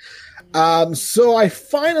already. So I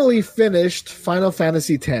finally finished Final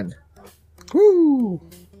Fantasy X. Woo!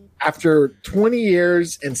 After 20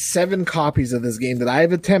 years and 7 copies of this game that I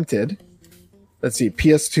have attempted, let's see,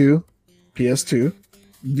 PS2,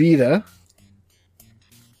 Vita,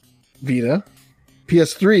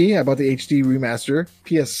 PS3, I bought the HD remaster,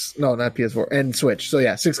 not PS4, and Switch. So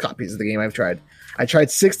yeah, 6 copies of the game I've tried. I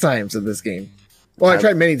tried 6 times of this game. Well, I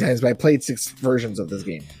tried many times, but I played 6 versions of this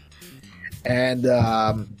game. And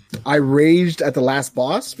I raged at the last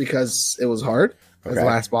boss because it was hard, as the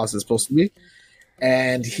last boss is supposed to be.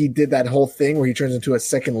 And he did that whole thing where he turns into a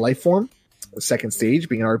second life form, a second stage,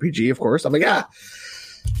 being an RPG, of course. I'm like,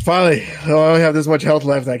 finally, I only have this much health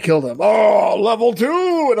left. I killed him. Oh, level 2.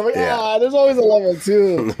 And I'm like, there's always a level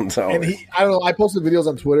 2. And I don't know, I posted videos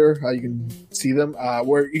on Twitter. You can see them,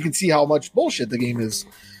 where you can see how much bullshit the game is.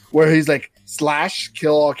 Where he's like, /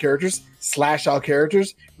 kill all characters, / all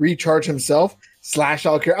characters, recharge himself, / all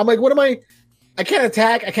characters. I'm like, what am I can't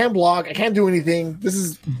attack, I can't block, I can't do anything. This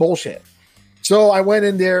is bullshit. So I went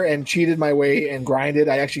in there and cheated my way and grinded.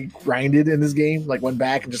 I actually grinded in this game, like went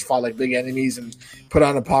back and just fought like big enemies and put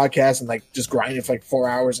on a podcast and like just grinded for like 4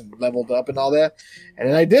 hours and leveled up and all that. And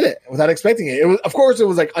then I did it without expecting it. It was, of course, it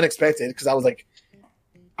was like unexpected because I'm like,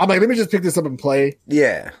 let me just pick this up and play.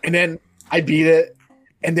 Yeah. And then I beat it.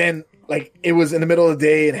 And then like it was in the middle of the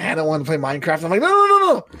day and Hannah wanted to play Minecraft. I'm like,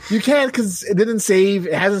 no. You can't because it didn't save.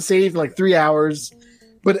 It hasn't saved in like 3 hours.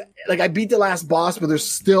 But like I beat the last boss, but there's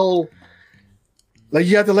still... Like,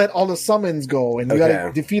 you have to let all the summons go, and you got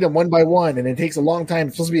to defeat them one by one, and it takes a long time.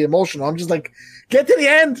 It's supposed to be emotional. I'm just like, get to the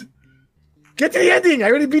end! Get to the ending! I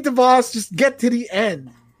already beat the boss. Just get to the end.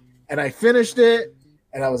 And I finished it,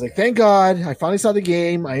 and I was like, thank God. I finally saw the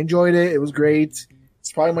game. I enjoyed it. It was great.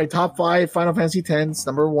 It's probably my top 5 Final Fantasy X.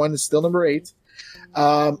 Number 1 is still number 8.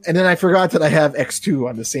 And then I forgot that I have X2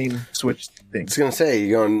 on the same Switch thing. I was going to say,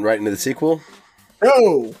 you going right into the sequel?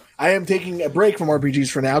 No! I am taking a break from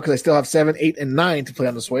RPGs for now because I still have 7, 8, and 9 to play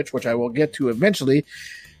on the Switch, which I will get to eventually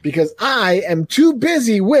because I am too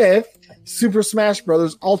busy with Super Smash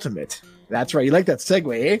Bros. Ultimate. That's right. You like that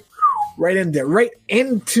segue, eh? Right in there. Right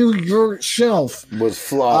into your shelf. Was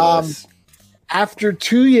flawless. After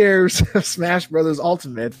 2 years of Smash Bros.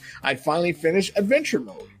 Ultimate, I finally finished Adventure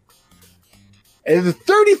Mode. And the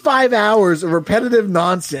 35 hours of repetitive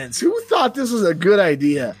nonsense. Who thought this was a good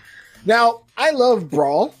idea? Now, I love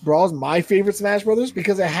Brawl. Brawl is my favorite Smash Brothers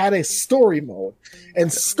because it had a story mode.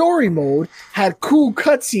 And story mode had cool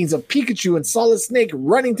cutscenes of Pikachu and Solid Snake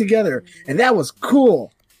running together. And that was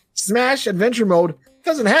cool. Smash Adventure Mode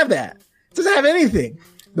doesn't have that. It doesn't have anything.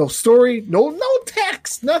 No story, no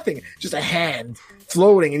text, nothing. Just a hand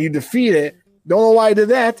floating and you defeat it. Don't know why I did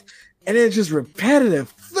that. And it's just repetitive.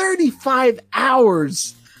 35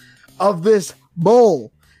 hours of this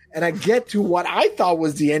bull. And I get to what I thought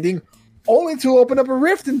was the ending, only to open up a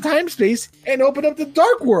rift in time space and open up the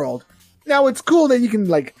Dark World. Now it's cool that you can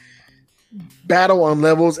like battle on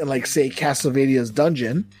levels and like say Castlevania's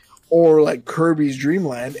Dungeon or like Kirby's Dream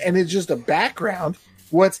Land, and it's just a background.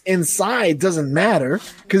 What's inside doesn't matter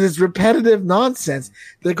because it's repetitive nonsense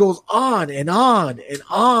that goes on and on and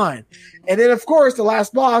on. And then of course the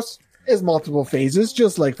last boss is multiple phases,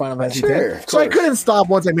 just like Final Fantasy X. So I couldn't stop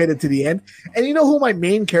once I made it to the end. And you know who my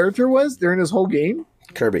main character was during this whole game?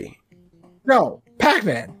 Kirby. No,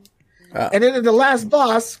 Pac-Man. And then in the last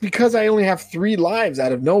boss, because I only have 3 lives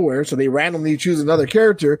out of nowhere, so they randomly choose another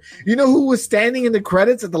character. You know who was standing in the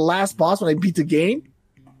credits at the last boss when I beat the game?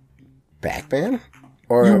 Pac-Man?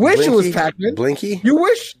 Or you wish Blinky? It was Pac-Man. Blinky? You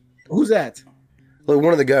wish? Who's that? Like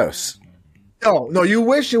one of the ghosts. No, you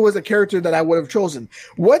wish it was a character that I would have chosen.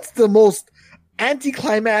 What's the most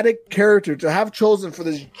anticlimactic character to have chosen for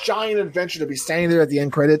this giant adventure to be standing there at the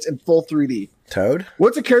end credits in full 3D? Toad?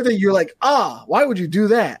 What's a character you're like, why would you do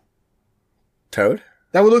that? Toad?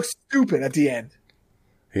 That would look stupid at the end.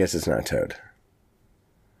 I guess it's not Toad.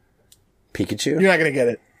 Pikachu? You're not going to get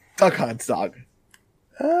it. Duck Hunt, dog.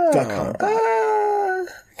 Duck Hunt.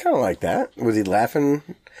 Kind of like that. Was he laughing?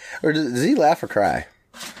 Or does he laugh or cry?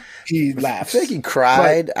 He laughs. I think he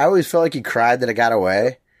cried. But I always felt like he cried that it got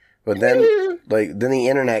away. But then, then the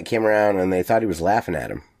internet came around and they thought he was laughing at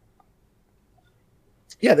him.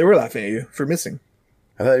 Yeah, they were laughing at you for missing.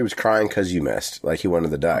 I thought he was crying because you missed. Like he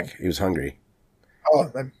wanted the duck. He was hungry. Oh,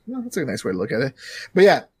 that's a nice way to look at it. But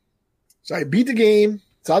yeah, so I beat the game,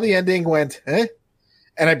 saw the ending, went, and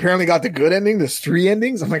I apparently got the good ending. There's 3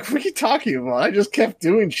 endings. I'm like, what are you talking about? I just kept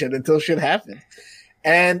doing shit until shit happened.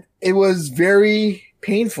 And it was very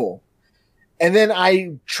painful. And then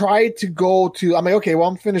I tried to go to, I'm like, okay, well,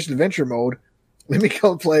 I'm finished adventure mode. Let me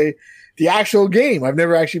go play the actual game. I've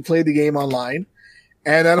never actually played the game online.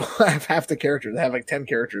 And I don't have half the characters. I have like 10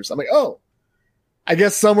 characters. I'm like, I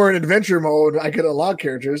guess somewhere in adventure mode, I could unlock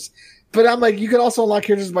characters. But I'm like, you could also unlock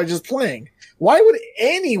characters by just playing. Why would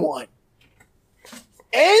anyone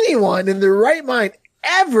in their right mind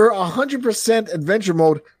ever 100% adventure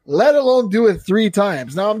mode, let alone do it 3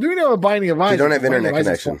 times? Now, I'm doing it with Binding of Isaac. You don't have internet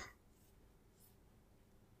connection.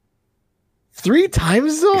 3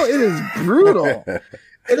 times, though? It is brutal.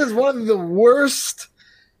 It is one of the worst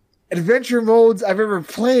adventure modes I've ever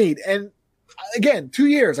played. And again, 2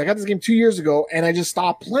 years. I got this game 2 years ago, and I just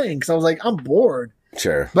stopped playing because I was like, I'm bored.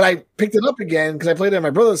 Sure. But I picked it up again because I played it at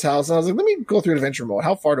my brother's house, and I was like, let me go through adventure mode.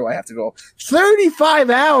 How far do I have to go? 35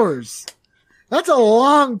 hours. That's a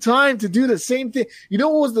long time to do the same thing. You know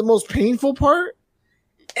what was the most painful part?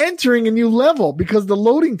 Entering a new level because the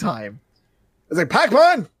loading time. It's like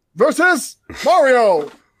Pac-Man versus Mario.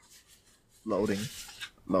 Loading.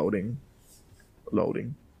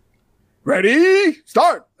 Ready?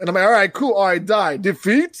 Start. And I'm like, all right, cool. All right, die.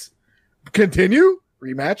 Defeat. Continue.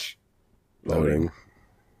 Rematch. Loading.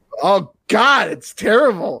 Okay. God, it's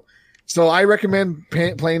terrible. So I recommend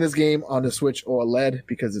playing this game on the Switch OLED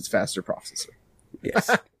because it's faster processor. Yes.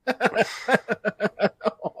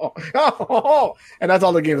 And that's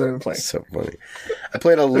all the games I've been playing. So funny. I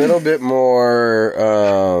played a little bit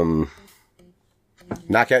more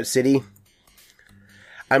Knockout City.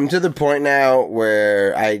 I'm to the point now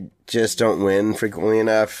where I just don't win frequently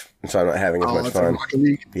enough, so I'm not having as much fun.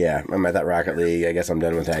 Yeah, I'm at that Rocket League. I guess I'm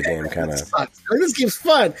done with that game. Kind of. Like, this game's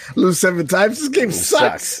fun. Lose 7 times. This game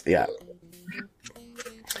sucks. Yeah.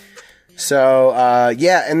 So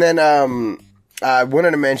yeah, and then I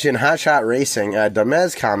wanted to mention Hot Shot Racing.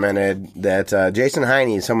 Damez commented that Jason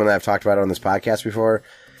Heine, someone that I've talked about on this podcast before,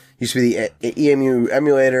 used to be the EMU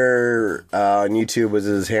emulator on YouTube was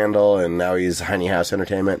his handle, and now he's Heine House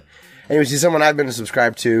Entertainment. Anyways, he's someone I've been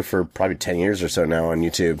subscribed to for probably 10 years or so now on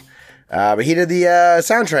YouTube. But he did the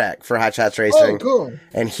soundtrack for Hot Shots Racing. Oh, cool.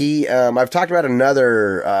 And he, I've talked about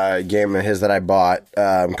another game of his that I bought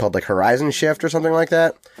called like Horizon Shift or something like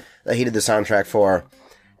that he did the soundtrack for.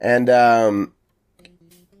 And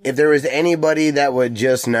if there was anybody that would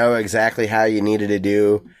just know exactly how you needed to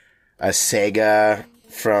do a Sega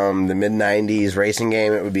from the mid-90s racing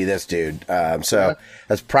game, it would be this dude. So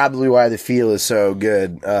that's probably why the feel is so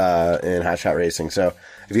good in Hot Shot Racing. So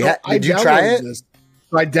if you did you try it?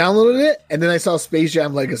 So I downloaded it, and then I saw Space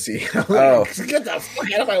Jam Legacy. Oh. Get the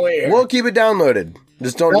fuck out of my way here. We'll keep it downloaded.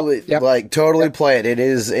 Just don't totally play it. It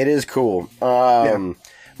is cool.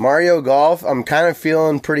 Mario Golf, I'm kind of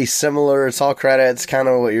feeling pretty similar. It's all credits, kind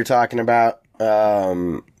of what you're talking about.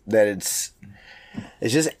 That it's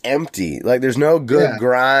just empty. Like, there's no good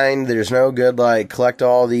grind. There's no good, like, collect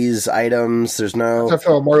all these items. There's no... That's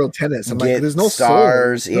how Mario Tennis. I'm like, there's no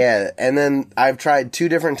stars. soul. Yeah. And then I've tried 2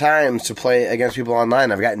 different times to play against people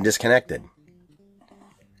online. I've gotten disconnected.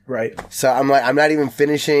 Right. So I'm like, I'm not even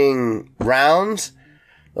finishing rounds.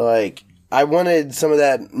 Like, I wanted some of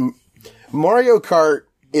that... Mario Kart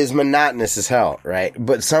is monotonous as hell, right?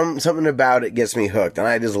 But something about it gets me hooked, and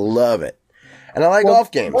I just love it. And I like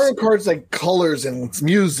golf games. Mario Kart's like colors and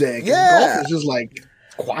music. Yeah. And golf is just like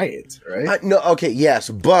quiet, right? No, okay, yes,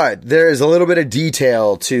 but there is a little bit of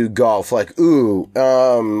detail to golf. Like,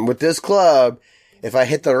 with this club, if I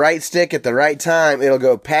hit the right stick at the right time, it'll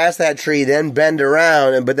go past that tree, then bend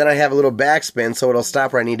around, but then I have a little backspin, so it'll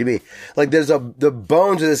stop where I need to be. Like, the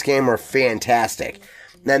bones of this game are fantastic.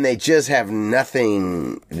 And they just have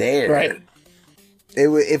nothing there. Right.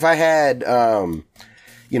 If I had, a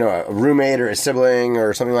roommate or a sibling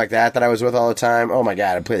or something like that I was with all the time, oh my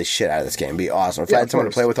God, I'd play the shit out of this game. It'd be awesome. If I had someone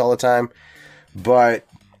to play with all the time. But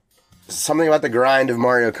something about the grind of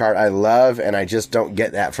Mario Kart I love, and I just don't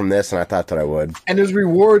get that from this, and I thought that I would. And there's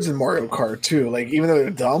rewards in Mario Kart, too. Like, even though they're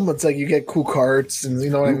dumb, it's like you get cool carts, and you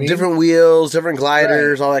know what I mean? Different wheels, different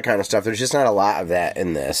gliders, all that kind of stuff. There's just not a lot of that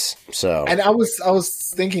in this. So, and I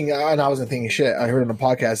was thinking, and I wasn't thinking shit, I heard on a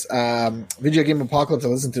podcast, Video Game Apocalypse I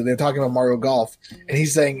listened to, they're talking about Mario Golf, and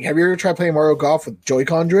he's saying, have you ever tried playing Mario Golf with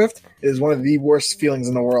Joy-Con drift? It is one of the worst feelings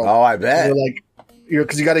in the world. Oh, I bet. You're like,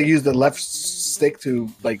 because you got to use the left stick to,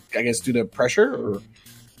 like, I guess, do the pressure. Or...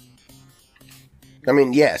 I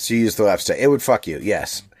mean, yes, you use the left stick. It would fuck you,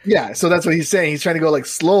 yes. Yeah, so that's what he's saying. He's trying to go, like,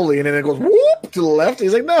 slowly, and then it goes whoop to the left.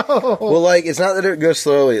 He's like, no. Well, like, it's not that it goes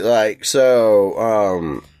slowly. Like,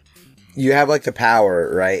 so, you have, like, the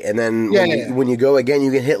power, right? And then when you go again,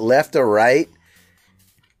 you can hit left or right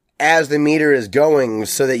as the meter is going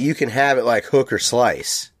so that you can have it, like, hook or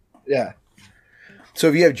slice. Yeah. So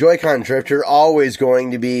if you have Joy-Con drift, you're always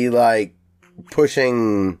going to be, like,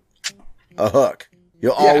 pushing a hook.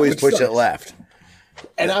 You'll always push it left.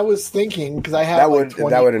 And I was thinking, because I have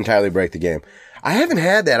that would entirely break the game. I haven't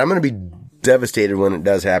had that. I'm going to be devastated when it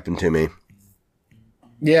does happen to me.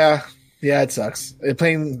 Yeah, it sucks.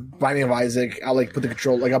 Playing Binding of Isaac, I'll like put the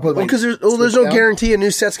control, like I'll put. Because there's no guarantee a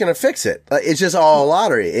new set's going to fix it. It's just all a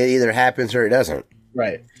lottery. It either happens or it doesn't.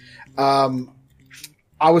 Right.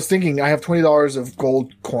 I was thinking I have $20 of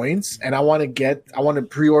gold coins, and I want to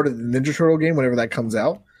pre-order the Ninja Turtle game whenever that comes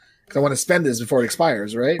out, because I want to spend this before it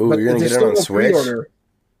expires, right? Ooh, but you're going to get it on the Switch? Pre-order.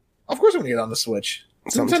 Of course I'm going to get it on the Switch.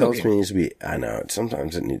 Something tells me it needs to be, I know,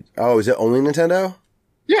 sometimes it needs, is it only Nintendo?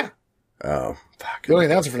 Yeah. Oh, fuck. The only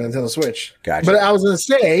announcer for Nintendo Switch. Gotcha. But I was going to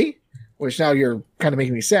say, which now you're kind of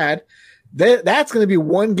making me sad, that's going to be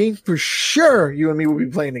one game for sure you and me will be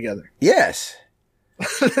playing together. Yes.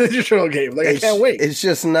 Ninja Turtle game. Like, I can't wait. It's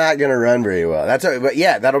just not going to run very well. But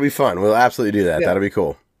yeah, that'll be fun. We'll absolutely do that. Yeah. That'll be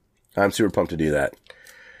cool. I'm super pumped to do that.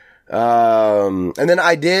 And then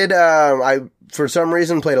I did, for some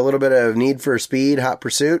reason, played a little bit of Need for Speed Hot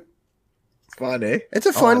Pursuit. Fun, eh? It's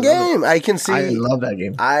a fun game. I can see. I love that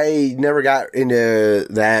game. I never got into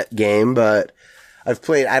that game, but I've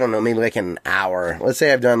played, I don't know, maybe like an hour. Let's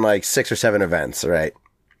say I've done like 6 or 7 events, right?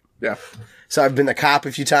 Yeah. So I've been the cop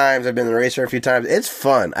a few times. I've been the racer a few times. It's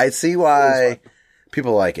fun. I see why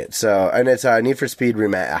people like it. So, and it's a Need for Speed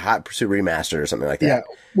a Hot Pursuit remaster or something like that. Yeah,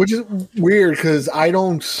 which is weird because I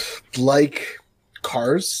don't like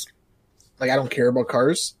cars. Like, I don't care about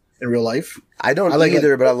cars in real life. I don't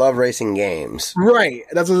either, but I love racing games. Right.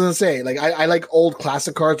 That's what I was going to say. Like, I like old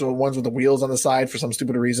classic cars, the ones with the wheels on the side for some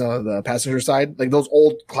stupid reason on the passenger side. Like those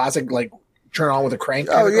old classic, like, turn on with a crank.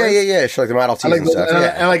 Oh, yeah. Sure, like the Model Ts and stuff.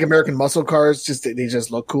 I like American muscle cars. Just they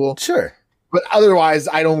just look cool. Sure. But otherwise,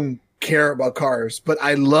 I don't care about cars. But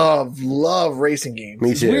I love racing games.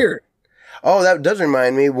 Me too. It's weird. Oh, that does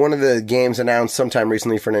remind me. One of the games announced sometime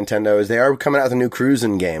recently for Nintendo is they are coming out with a new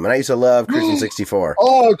Cruisin' game. And I used to love Cruisin' 64.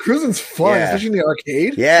 Oh, Cruisin's fun, Yeah. especially in the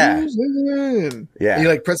arcade. Yeah. Cruisin'. Yeah. And you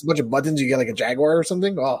like press a bunch of buttons, you get like a Jaguar or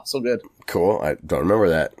something. Oh, so good. Cool. I don't remember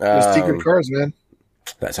that. There's secret cars, man.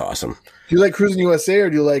 That's awesome. Do you like Cruisin' USA or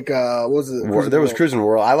do you like, what was it? There was Cruisin'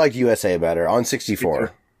 World. I liked USA better on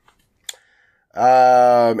 64.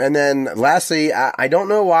 And then lastly, I don't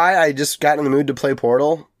know why I just got in the mood to play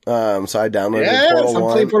Portal. So I downloaded Portal 1. I'm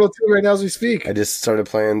playing Portal 2 right now as we speak. I just started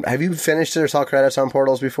playing. Have you finished it or saw credits on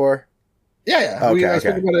Portals before? Yeah. I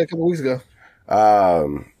spoke about it a couple weeks ago.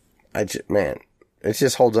 Man, it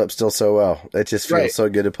just holds up still so well. It just feels so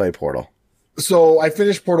good to play Portal. So I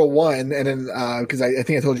finished Portal 1 and then, cause I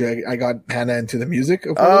think I told you I got Hannah into the music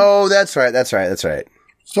of Portal. Oh, that's right.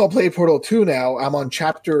 So I'll play Portal 2 now. I'm on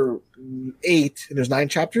chapter 8 and there's 9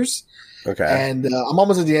 chapters. Okay. And I'm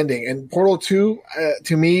almost at the ending. And Portal 2,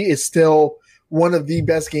 to me, is still one of the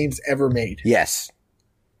best games ever made. Yes.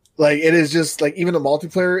 Like, it is just, like, even the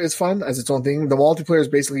multiplayer is fun as its own thing. The multiplayer is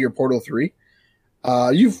basically your Portal 3.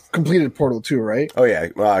 You've completed Portal 2, right? Oh, yeah.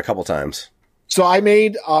 A couple times. So I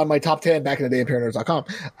made on my top 10 back in the day at ParaNerds.com,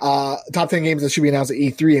 top 10 games that should be announced at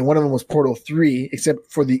E3, and one of them was Portal 3,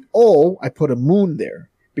 except for the O, I put a moon there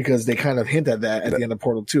because they kind of hint at that at the end of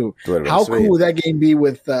Portal 2. How cool would that game be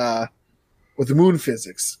with the moon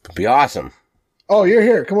physics? It'd be awesome. Oh, you're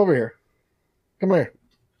here. Come over here. Come here.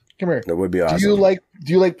 That would be awesome. Do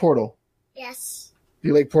you like Portal? Yes. Do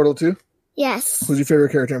you like Portal 2? Yes. Who's your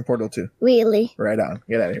favorite character in Portal 2? Wheatley. Right on.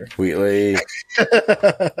 Get out of here. Wheatley.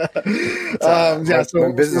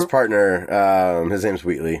 My business partner, his name's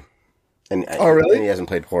Wheatley. And really? And he hasn't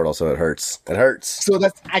played Portal, so it hurts. It hurts. So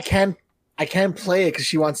I can't play it because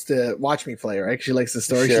she wants to watch me play, right? 'Cause she likes the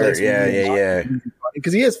story. Sure, she likes yeah.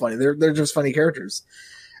 Because he is funny. They're just funny characters.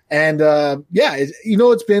 And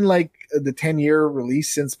it's been like the 10-year release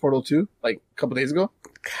since Portal 2, like a couple days ago.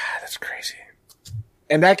 God, that's crazy.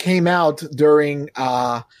 And that came out during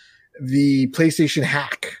the PlayStation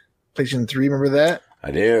hack, PlayStation 3. Remember that?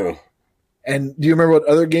 I do. And do you remember what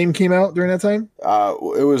other game came out during that time?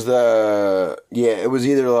 It was it was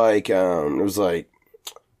either like, was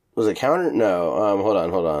it Counter? No, hold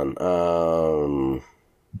on.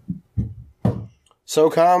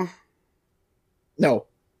 SOCOM? No.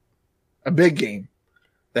 A big game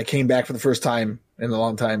that came back for the first time in a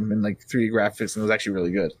long time in like 3D graphics, and it was actually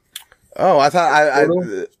really good. Oh, I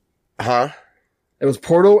thought huh? It was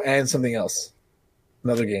Portal and something else.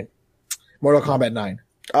 Another game. Mortal Kombat 9.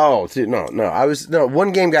 Oh, dude, no.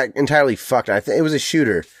 One game got entirely fucked. I think it was a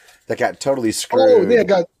shooter that got totally screwed. Oh, yeah,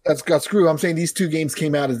 got screwed. I'm saying these two games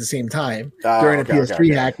came out at the same time during the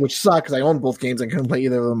PS3 hack, which sucked because I owned both games. I couldn't play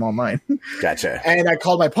either of them online. Gotcha. And I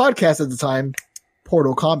called my podcast at the time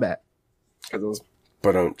Portal Combat. I'm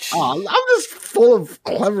just full of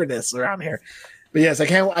cleverness around here. But yes, I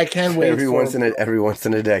can't wait. Every once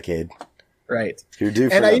in a decade. Right. You're due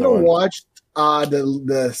for and I even one. watched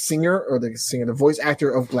the voice actor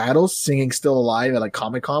of GLaDOS singing Still Alive at like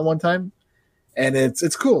Comic-Con one time. And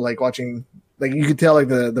it's cool, like watching, like you could tell like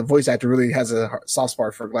the voice actor really has a soft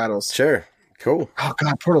spot for GLaDOS. Sure. Cool. Oh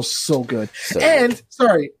god, Portal's so good.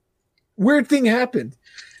 Sorry, weird thing happened.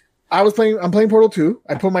 I'm playing Portal 2.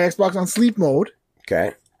 I put my Xbox on sleep mode.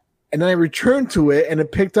 Okay. And then I returned to it and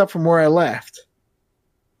it picked up from where I left.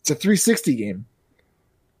 It's a 360 game.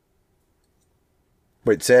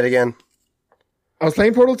 Wait, say it again. I was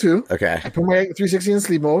playing Portal 2. Okay. I put my 360 in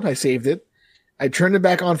sleep mode. I saved it. I turned it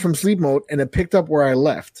back on from sleep mode and it picked up where I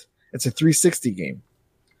left. It's a 360 game.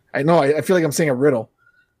 I know. I feel like I'm saying a riddle.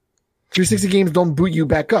 360 games don't boot you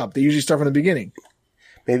back up. They usually start from the beginning.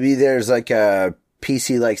 Maybe there's like a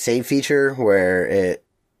PC like save feature where it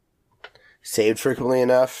saved frequently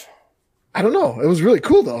enough. I don't know. It was really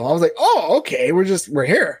cool though. I was like, oh, okay. We're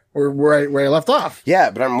here. We're where I left off. Yeah,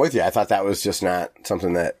 but I'm with you. I thought that was just not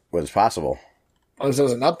something that was possible. Unless there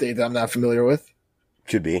was an update that I'm not familiar with.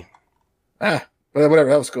 Could be. But whatever.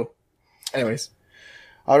 That was cool. Anyways.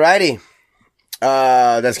 Alrighty.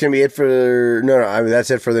 That's gonna be it for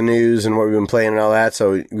that's it for the news and what we've been playing and all that.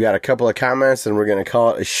 So we got a couple of comments, and we're gonna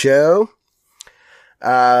call it a show.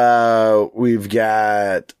 We've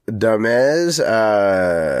got Damez.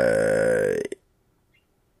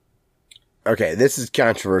 Okay, this is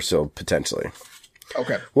controversial potentially.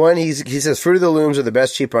 Okay. One, he says Fruit of the Looms are the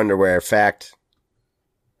best cheap underwear. Fact.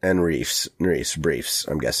 And briefs.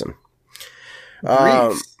 I'm guessing.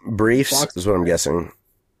 Briefs is what I'm guessing.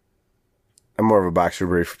 I'm more of a boxer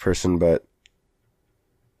brief person, but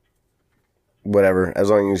whatever. As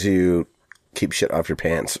long as you keep shit off your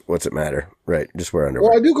pants, what's it matter? Right? Just wear underwear.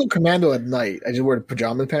 Well, I do go commando at night. I just wear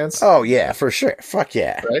pajama pants. Oh, yeah, for sure. Fuck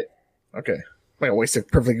yeah. Right? Okay. I'm going to waste a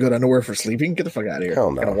perfectly good underwear for sleeping? Get the fuck out of here.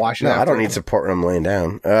 Hell no. I'm gonna wash it no, after. I don't need support when I'm laying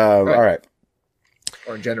down. All right.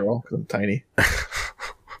 Or in general, because I'm tiny.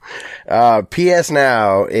 PS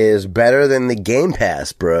Now is better than the Game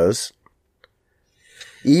Pass, bros.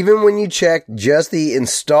 Even when you check just the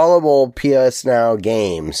installable PS Now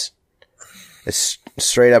games, it's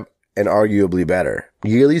straight up and arguably better.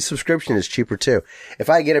 Yearly subscription is cheaper too. If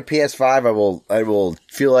I get a PS5, I will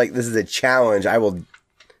feel like this is a challenge. I will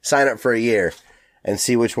sign up for a year and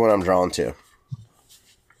see which one I'm drawn to.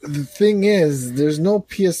 The thing is, there's no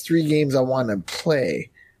PS3 games I want to play.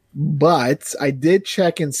 But I did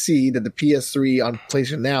check and see that the PS3 on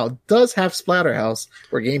PlayStation Now does have Splatterhouse,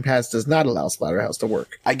 where Game Pass does not allow Splatterhouse to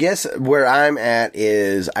work. I guess where I'm at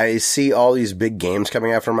is I see all these big games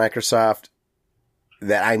coming out from Microsoft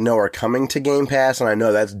that I know are coming to Game Pass, and I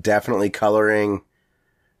know that's definitely coloring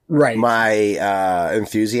my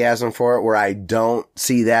enthusiasm for it, where I don't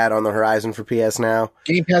see that on the horizon for PS Now.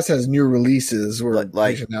 Game Pass has new releases where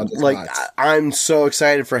PlayStation Now does not. I'm so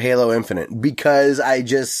excited for Halo Infinite because I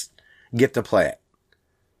just get to play it.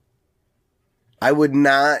 I would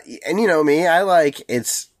not, and you know me,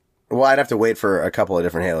 I'd have to wait for a couple of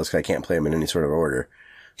different Halos because I can't play them in any sort of order.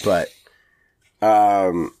 But,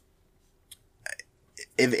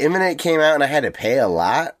 if Infinite came out and I had to pay a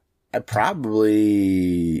lot, I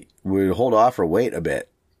probably would hold off or wait a bit.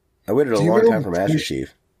 I waited a long time for Master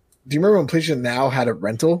Chief. Do you remember when PlayStation Now had a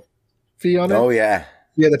rental fee on it? Oh, yeah.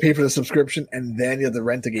 You had to pay for the subscription and then you had to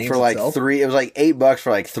rent the game for like itself. It was like $8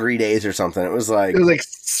 for like 3 days or something. It was like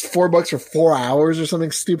 $4 for 4 hours or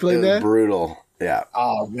something stupid like that. Brutal. Yeah.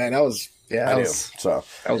 Oh man, that was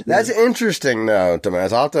that's interesting though,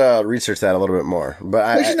 Tomas. I'll have to research that a little bit more. But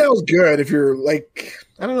PlayStation Now was good if you're like,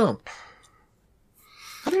 I don't know.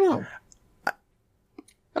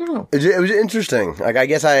 It was interesting. Like, I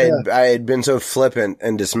guess I had been so flippant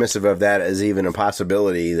and dismissive of that as even a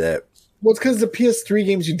possibility that. Well, it's because the PS3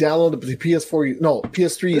 games you download, the PS4,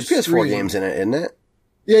 PS3 is PS4 streaming. Games in it, isn't it?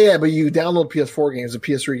 Yeah, but you download PS4 games. The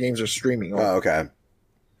PS3 games are streaming. Oh, okay.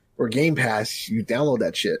 Or Game Pass, you download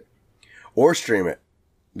that shit. Or stream it.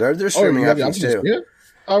 They're streaming options too. Yeah.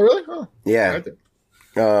 Oh, really? Oh, yeah.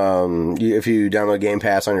 If you download Game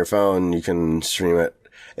Pass on your phone, you can stream it.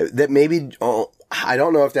 That maybe. I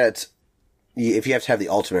don't know if if you have to have the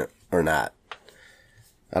Ultimate or not.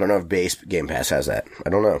 I don't know if base Game Pass has that. I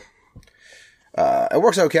don't know. It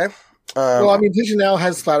works okay. PlayStation Now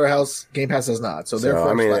has Splatterhouse. Game Pass does not. So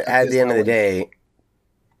therefore, at the end of the day,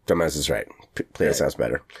 Dumbass is right. Play sounds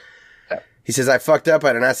better. Yeah. He says, I fucked up.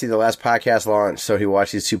 I did not see the last podcast launch, so he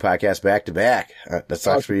watched these two podcasts back to back. That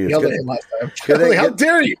sucks for you. How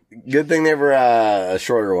dare you? Good thing they were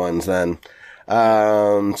shorter ones then.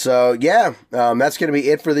 That's going to be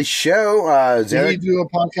it for the show. Did you do a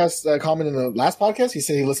podcast comment in the last podcast? He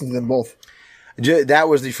said he listened to them both. That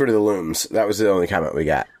was the Fruit of the Looms. That was the only comment we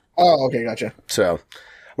got. Oh, okay, gotcha. So,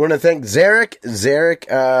 I want to thank Zarek.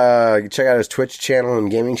 Zarek, check out his Twitch channel and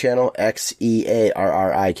gaming channel,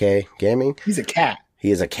 XEARRIK Gaming. He's a cat.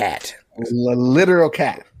 He is a cat. A literal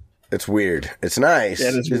cat. It's weird. It's nice.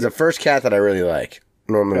 Yeah, it's the first cat that I really like.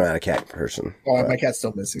 Normally not a cat person. Oh, my cat's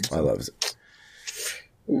still missing. So. I love it.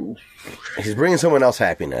 Ooh. He's bringing someone else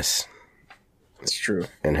happiness. It's true.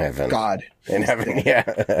 In heaven. God. In heaven, yeah.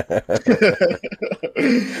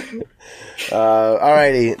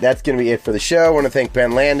 Alrighty, that's going to be it for the show. I want to thank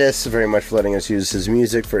Ben Landis very much for letting us use his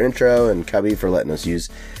music for intro, and Cubby for letting us use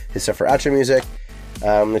his stuff for outro music.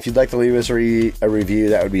 If you'd like to leave us a review,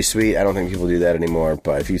 that would be sweet. I don't think people do that anymore,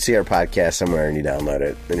 but if you see our podcast somewhere and you download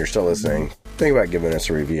it and you're still listening, think about giving us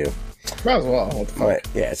a review. Might as well. What the fuck?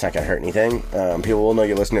 Yeah, it's not going to hurt anything. People will know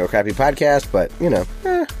you're listening to a crappy podcast, but,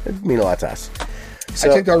 it'd mean a lot to us. So,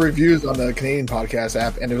 I checked our reviews on the Canadian podcast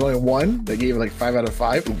app, and there's only one that gave it like 5 out of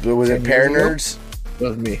 5. Was it Pair Nerds? That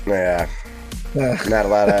was me. Yeah. Not a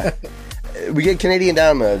lot of... We get Canadian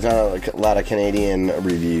downloads, not a lot of Canadian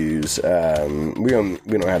reviews. We don't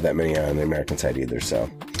have that many on the American side either, so...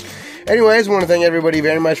 Anyways, I want to thank everybody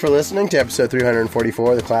very much for listening to episode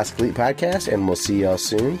 344 of the Classic Elite Podcast, and we'll see y'all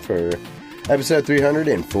soon for episode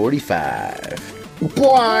 345.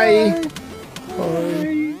 Bye.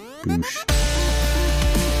 Bye. Boosh.